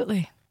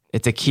 Absolutely.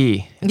 It's a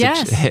key.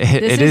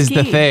 It is key.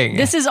 the thing.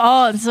 This is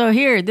all. So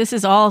here, this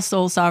is all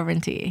soul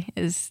sovereignty.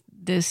 Is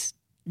this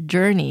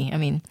journey? I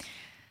mean,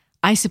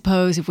 I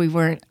suppose if we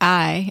weren't,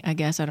 I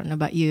guess, I don't know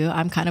about you,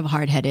 I'm kind of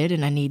hard-headed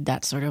and I need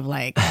that sort of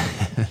like,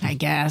 I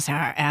guess,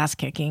 ass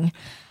kicking.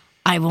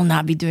 I will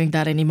not be doing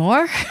that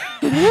anymore.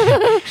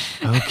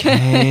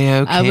 Okay,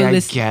 I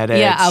get it.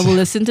 Yeah, I will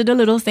listen to the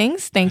little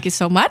things. Thank you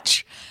so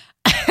much.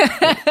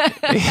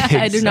 Exactly.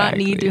 I do not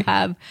need to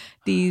have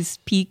these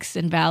peaks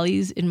and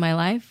valleys in my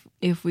life.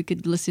 If we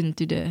could listen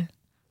to the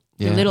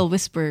little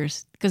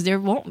whispers, because there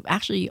won't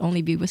actually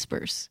only be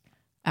whispers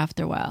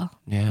after a while.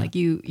 Yeah. Like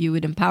you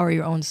would empower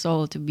your own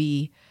soul to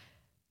be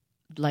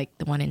like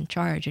the one in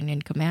charge and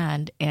in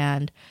command.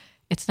 And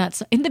it's not,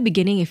 in the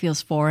beginning, it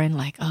feels foreign.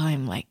 Like,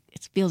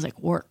 it feels like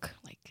work.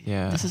 Like,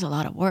 this is a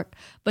lot of work.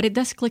 But it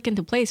does click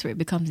into place where it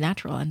becomes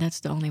natural. And that's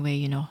the only way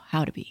you know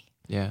how to be.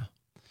 Yeah.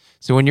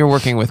 So when you're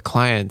working with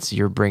clients,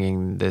 you're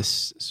bringing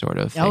this sort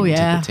of thing to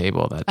the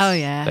table.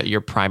 That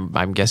your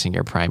I'm guessing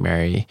your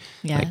primary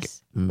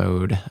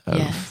mode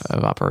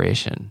of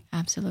operation.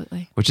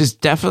 Absolutely. Which is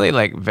definitely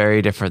like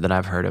very different than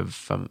I've heard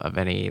of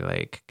any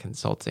like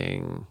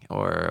consulting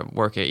or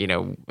work,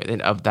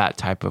 of that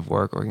type of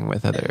working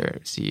with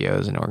other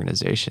CEOs and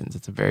organizations.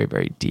 It's a very,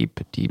 very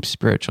deep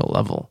spiritual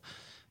level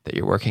that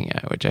you're working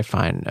at, which I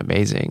find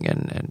amazing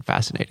and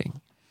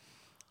fascinating.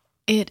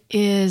 It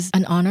is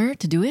an honor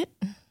to do it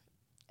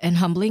and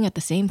humbling at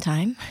the same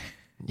time.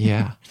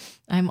 Yeah.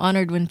 I'm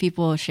honored when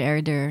people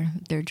share their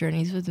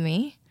journeys with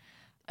me.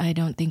 I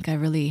don't think I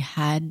really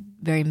had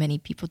very many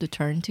people to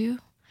turn to.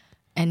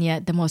 And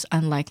yet the most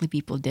unlikely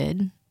people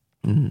did.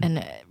 Mm-hmm.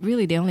 And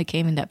really, they only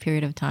came in that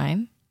period of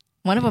time.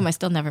 One of them I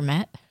still never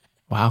met.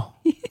 Wow.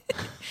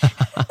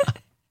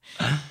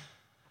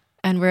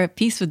 And we're at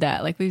peace with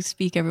that. Like, we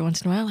speak every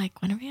once in a while,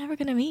 like, when are we ever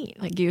going to meet?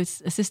 Like, you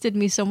assisted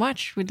me so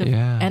much with the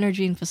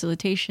energy and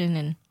facilitation,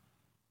 and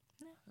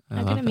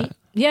I'm going to meet.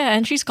 Yeah,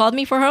 and she's called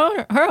me for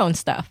her own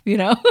stuff,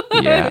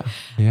 Yeah.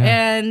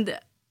 And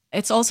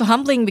it's also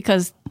humbling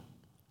because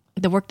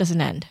the work doesn't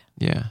end.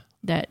 Yeah.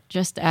 That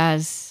just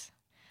as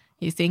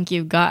you think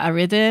you've got a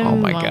rhythm. Oh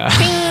my God.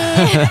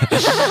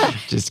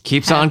 Just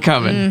keeps on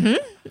coming. Mm-hmm.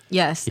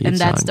 Yes, and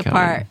that's the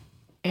part.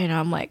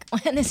 I'm like,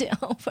 when is it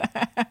over?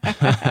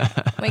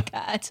 Oh my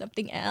God,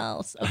 something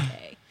else.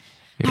 Okay.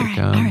 All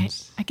right.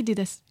 I can do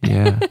this.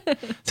 Yeah.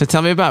 So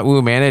tell me about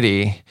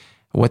Woo-manity,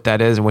 what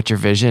that is and what your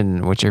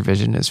vision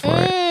is for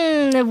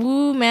it. The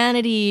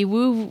Woo-manity,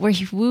 where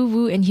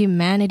woo and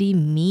humanity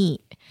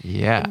meet.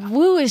 Yeah.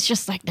 Woo is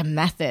just like the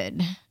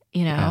method,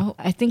 Yeah.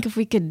 I think if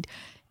we could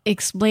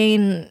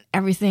explain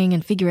everything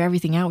and figure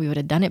everything out, we would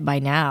have done it by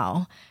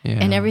now. Yeah.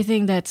 And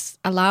everything that's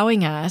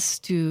allowing us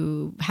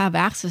to have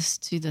access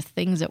to the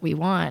things that we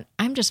want,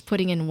 I'm just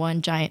putting in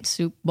one giant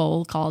soup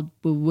bowl called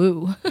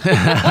woo-woo.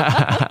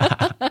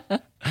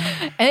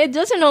 And it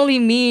doesn't only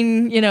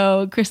mean,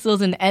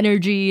 crystals and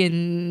energy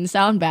and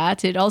sound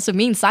baths. It also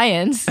means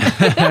science.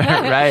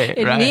 Right.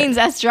 It means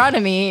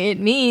astronomy. It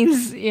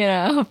means,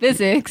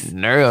 physics.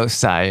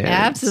 Neuroscience.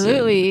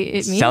 Absolutely.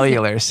 It means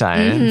cellular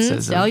science.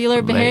 Mm-hmm.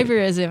 Cellular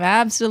behaviorism.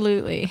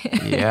 Absolutely.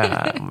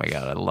 Yeah. Oh my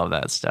God. I love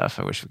that stuff.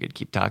 I wish we could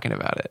keep talking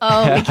about it.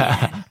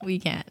 Oh, we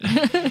can.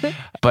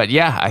 But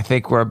yeah, I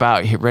think we're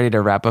about ready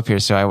to wrap up here.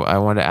 So I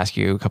wanted to ask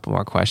you a couple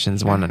more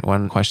questions. Sure.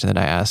 One question that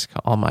I ask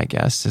all my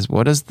guests is,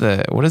 what does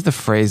the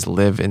phrase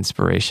live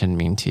inspiration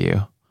mean to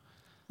you?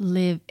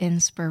 Live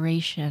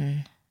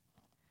inspiration.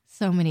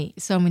 So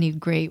many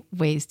great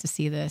ways to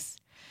see this.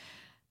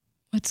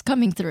 What's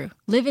coming through?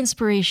 Live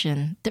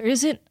inspiration. There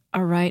isn't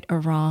a right or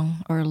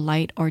wrong or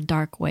light or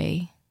dark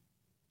way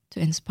to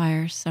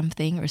inspire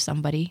something or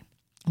somebody.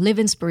 Live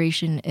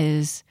inspiration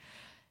is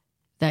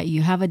that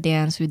you have a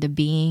dance with the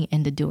being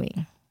and the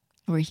doing.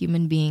 We're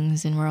human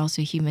beings and we're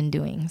also human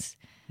doings.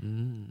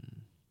 And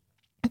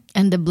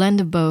the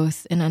blend of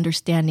both and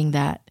understanding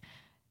that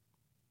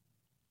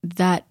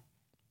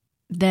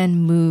then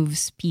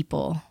moves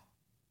people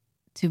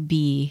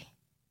to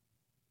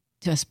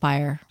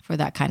aspire for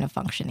that kind of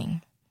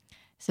functioning.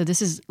 So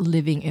this is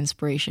living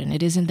inspiration.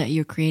 It isn't that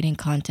you're creating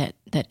content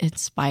that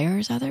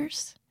inspires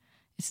others.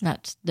 It's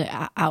not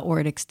the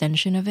outward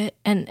extension of it.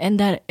 And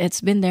that it's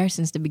been there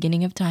since the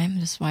beginning of time.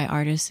 That's why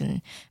artists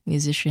and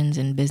musicians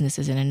and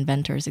businesses and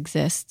inventors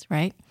exist,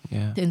 right?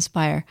 Yeah. To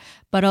inspire.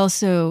 But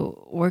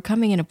also, we're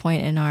coming in a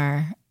point in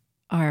our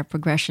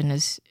progression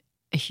as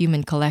a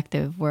human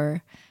collective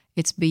where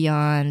it's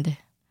beyond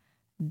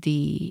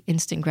the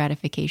instant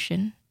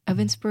gratification of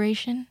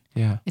inspiration.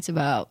 Yeah. It's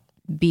about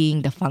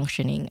being the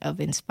functioning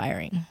of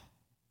inspiring.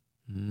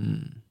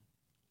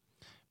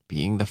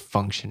 Being the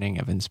functioning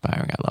of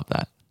inspiring. I love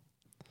that.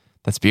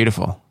 That's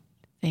beautiful.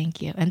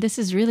 Thank you. And this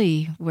is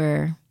really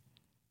where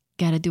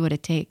gotta do what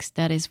it takes.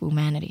 That is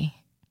Woo-manity.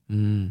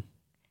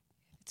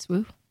 It's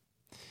woo.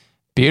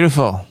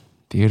 Beautiful.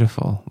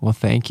 Beautiful. Well,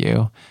 thank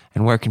you.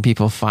 And where can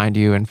people find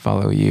you and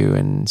follow you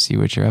and see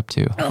what you're up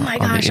to? Oh my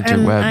gosh,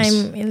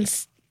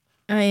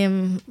 I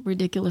am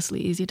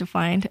ridiculously easy to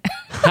find.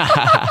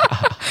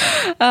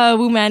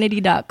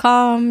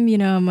 Woo-manity.com.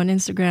 I'm on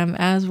Instagram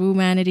as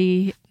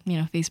Woo-manity.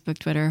 Facebook,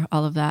 Twitter,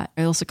 all of that.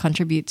 I also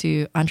contribute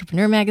to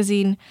Entrepreneur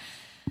Magazine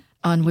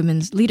on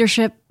women's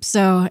leadership.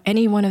 So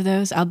any one of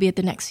those, I'll be at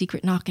the next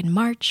Secret Knock in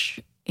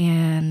March,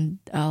 and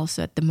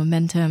also at the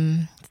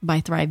Momentum by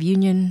Thrive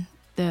Union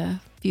the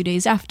few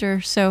days after.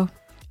 So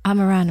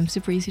I'm around. I'm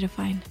super easy to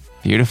find.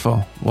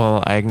 Beautiful.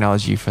 Well, I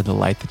acknowledge you for the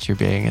light that you're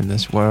being in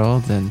this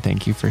world, and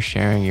thank you for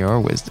sharing your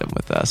wisdom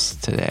with us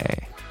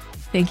today.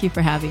 Thank you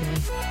for having me.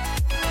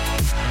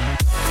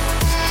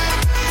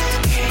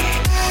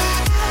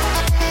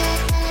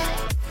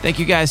 Thank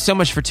you guys so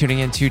much for tuning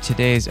into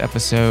today's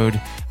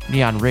episode,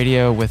 Neon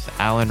Radio with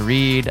Allyn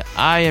Reid.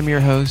 I am your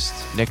host,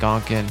 Nick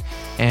Onken,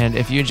 and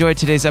if you enjoyed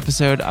today's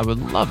episode, I would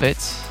love it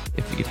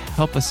if you could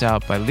help us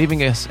out by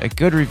leaving us a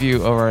good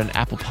review over on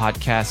Apple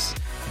Podcasts.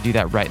 Do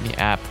that right in the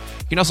app.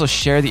 You can also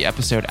share the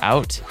episode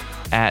out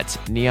at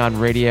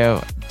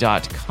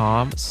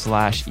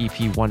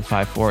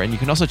neonradio.com/EP154. And you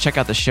can also check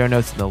out the show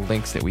notes and the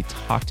links that we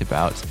talked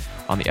about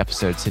on the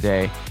episode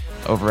today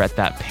over at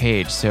that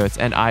page. So it's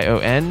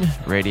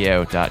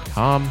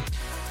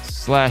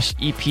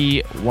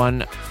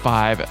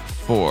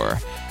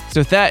nionradio.com/EP154. So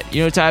with that, you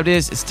know what time it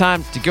is. It's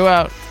time to go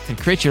out and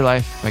create your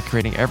life by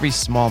creating every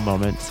small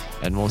moment.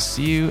 And we'll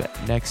see you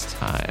next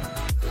time.